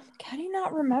right. Like, how do you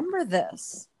not remember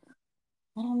this?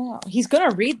 I don't know. He's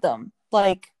gonna read them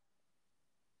like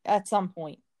at some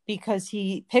point because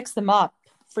he picks them up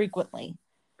frequently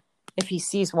if he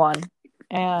sees one,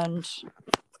 and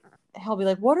he'll be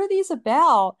like, what are these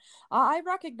about? I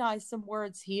recognize some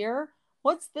words here.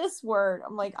 What's this word?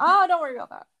 I'm like, don't worry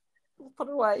about that. Put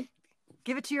it away.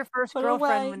 Give it to your first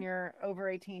girlfriend when you're over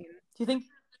 18. Do you think?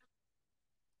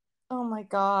 Oh my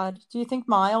God. Do you think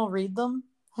Maya will read them?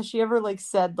 Has she ever like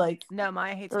said like no,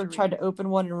 Maya hates or tried to open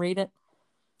one and read it?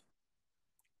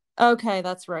 Okay,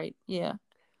 that's right. Yeah.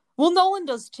 Well, Nolan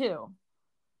does too.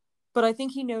 But I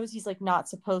think he knows he's like not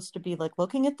supposed to be like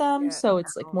looking at them, so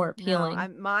it's like more appealing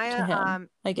Maya, to him.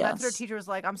 I guess that's what her teacher was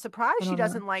like. I'm surprised she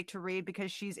doesn't like to read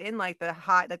because she's in like the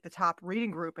top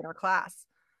reading group in her class.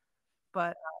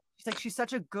 But she's like she's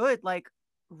such a good like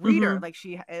reader. Like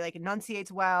she like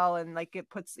enunciates well and like it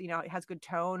puts it has good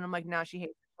tone. I'm like no, she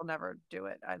hates it. She'll never do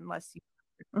it unless you.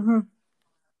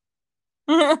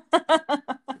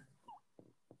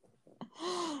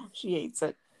 She hates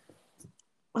it.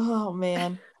 Oh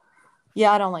man.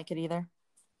 Yeah, I don't like it either.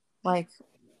 Like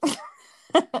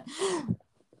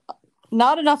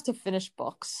not enough to finish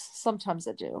books. Sometimes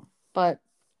I do, but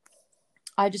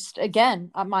I just again,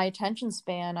 my attention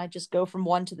span, I just go from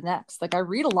one to the next. Like I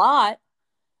read a lot.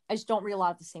 I just don't read a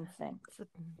lot of the same thing.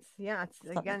 Yeah, it's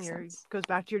again goes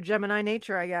back to your Gemini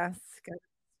nature, I guess.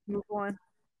 Move on.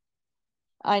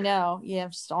 I know. Yeah,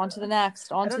 just on to the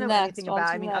next. On to the next. I don't know anything about.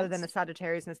 I mean, other than the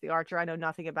Sagittarius and it's the Archer, I know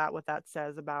nothing about what that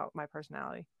says about my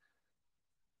personality.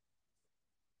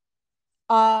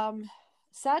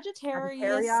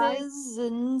 Sagittariuses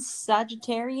and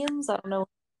Sagittarians. I don't know.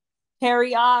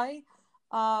 Terrii.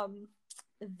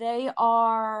 They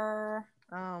are.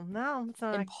 Oh no, it's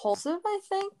not impulsive. I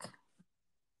think.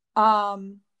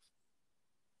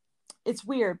 It's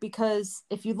weird because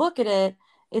if you look at it,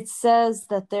 it says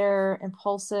that they're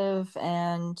impulsive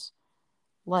and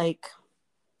like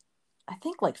I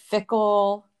think like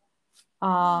fickle.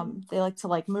 They like to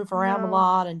like move around a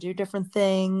lot and do different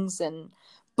things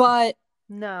but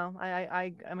no,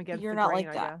 I'm against you're not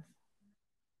like that.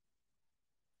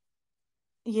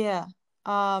 Yeah.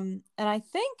 And I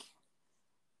think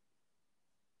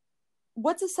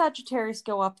what's a Sagittarius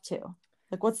go up to?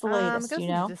 Like what's the latest, it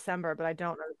goes December, but I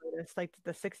don't know the latest. Like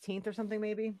the 16th or something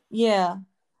maybe. Yeah.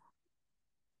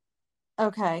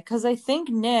 Okay, because I think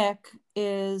Nick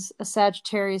is a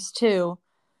Sagittarius too,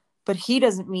 but he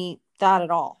doesn't meet that at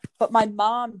all. But my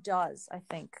mom does, I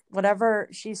think. Whatever,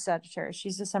 she's Sagittarius.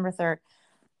 She's December 3rd.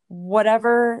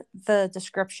 Whatever the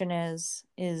description is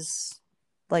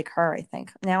like her, I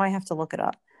think. Now I have to look it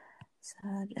up.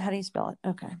 How do you spell it?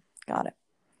 Okay, got it.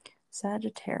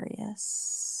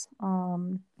 Sagittarius.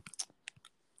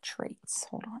 Traits.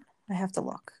 Hold on. I have to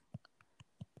look.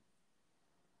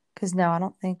 Because no, I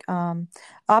don't think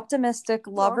optimistic,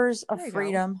 lovers of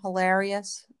freedom,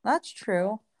 hilarious. That's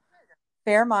true.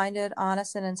 Fair-minded,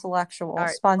 honest, and intellectual,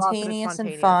 spontaneous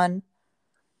and fun.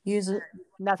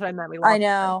 That's what I meant. I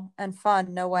know, and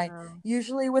fun. No way.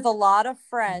 Usually with a lot of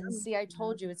friends. See, I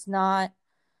told you it's not.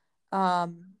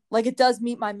 Like it does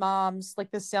meet my mom's. Like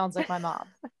this sounds like my mom,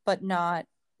 but not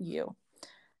you.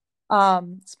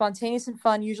 Spontaneous and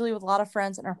fun, usually with a lot of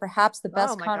friends, and are perhaps the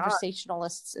best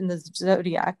conversationalists in the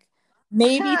zodiac.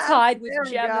 Maybe tied with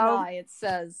Gemini, it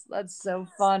says. That's so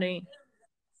funny.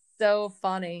 So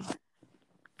funny.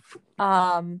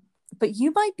 But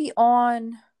you might be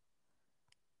on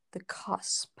the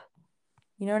cusp.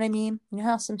 You know what I mean? You know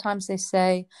how sometimes they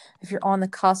say if you're on the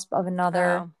cusp of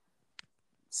another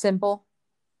symbol?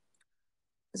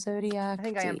 Zodiac. I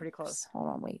think I am pretty close. Hold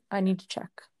on, wait. I need to check.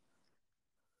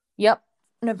 Yep.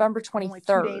 November Only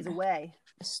 2 days 23rd away.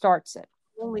 starts it.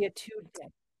 Only a 2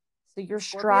 day. So you're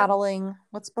Scorpio? straddling,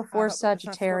 what's before That's not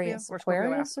Sagittarius? Scorpio? Or Scorpio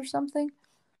Aquarius or something?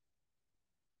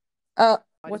 I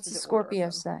What's just the did the order of Scorpio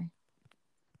them. say?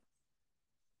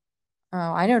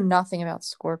 Oh, I know nothing about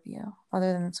Scorpio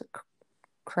other than it's a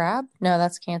crab. No,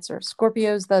 that's Cancer.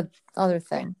 Scorpio's the other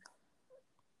thing.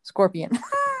 Scorpion.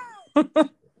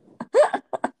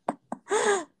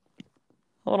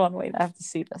 Hold on, wait. I have to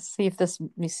see this. See if this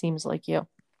seems like you.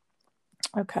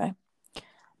 Okay.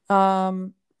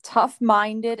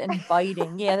 Tough-minded and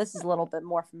biting. Yeah, this is a little bit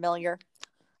more familiar.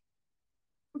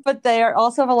 But they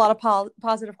also have a lot of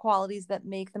positive qualities that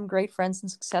make them great friends and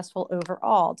successful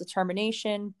overall.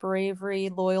 Determination, bravery,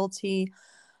 loyalty,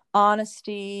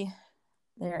 honesty.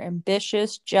 They're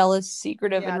ambitious, jealous,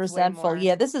 secretive, and it's way resentful. more.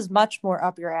 Yeah, this is much more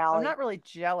up your alley. I'm not really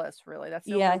jealous, really. That's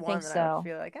the Yeah, only I one think that I so. would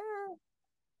feel like,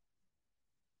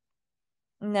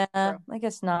 Nah, True. I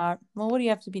guess not. Well, what do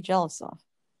you have to be jealous of?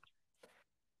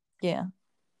 Yeah.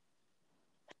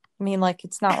 I mean, like,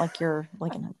 it's not like you're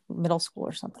like in middle school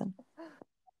or something.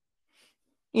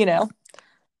 You know?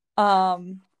 All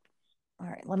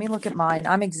right, let me look at mine.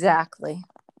 I'm exactly.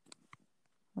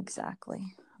 And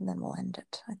then we'll end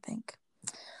it, I think.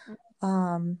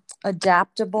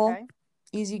 Adaptable, okay.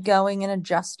 easygoing and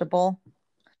adjustable,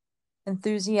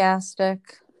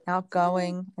 enthusiastic,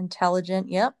 outgoing, intelligent.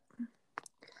 Yep.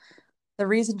 The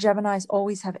reason Geminis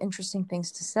always have interesting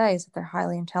things to say is that they're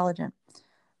highly intelligent.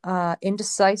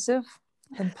 Indecisive,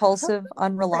 impulsive,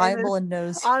 unreliable, and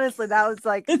knows. Honestly, that was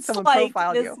like It's someone like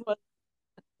profiled this you. one.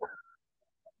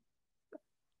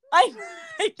 I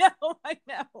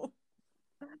know.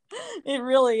 It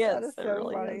really is. That is it so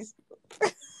really funny. is.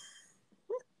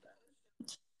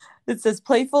 It says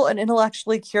playful and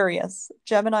intellectually curious.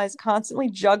 Gemini is constantly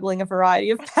juggling a variety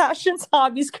of passions,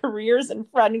 hobbies, careers, and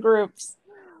friend groups.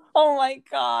 Oh my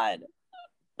God.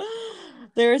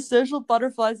 There are social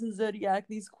butterflies in Zodiac.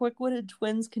 These quick-witted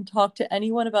twins can talk to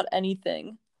anyone about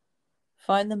anything.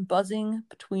 Find them buzzing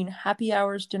between happy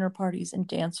hours, dinner parties, and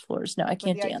dance floors. No, I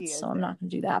can't dance, so I'm not going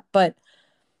to do that. But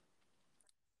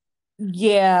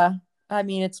yeah, I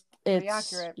mean, it's Pretty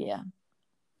accurate. Yeah.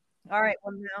 All right,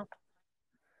 well now.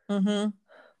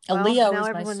 A Leo is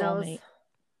my soulmate. Knows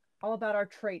all about our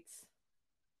traits.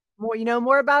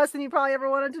 More about us than you probably ever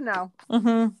wanted to know.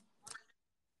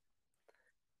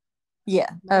 Yeah.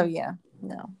 No. Oh yeah.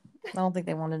 No, I don't think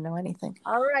they want to know anything.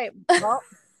 All right. Well.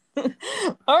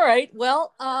 All right.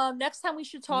 Well, next time we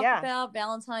should talk about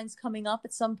Valentine's coming up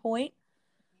at some point.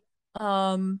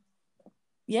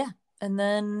 Yeah, and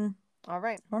then all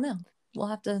right. I don't know. We'll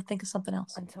have to think of something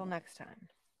else. Until next time.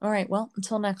 All right. Well,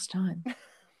 until next time.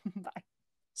 Bye.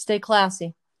 Stay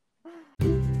classy.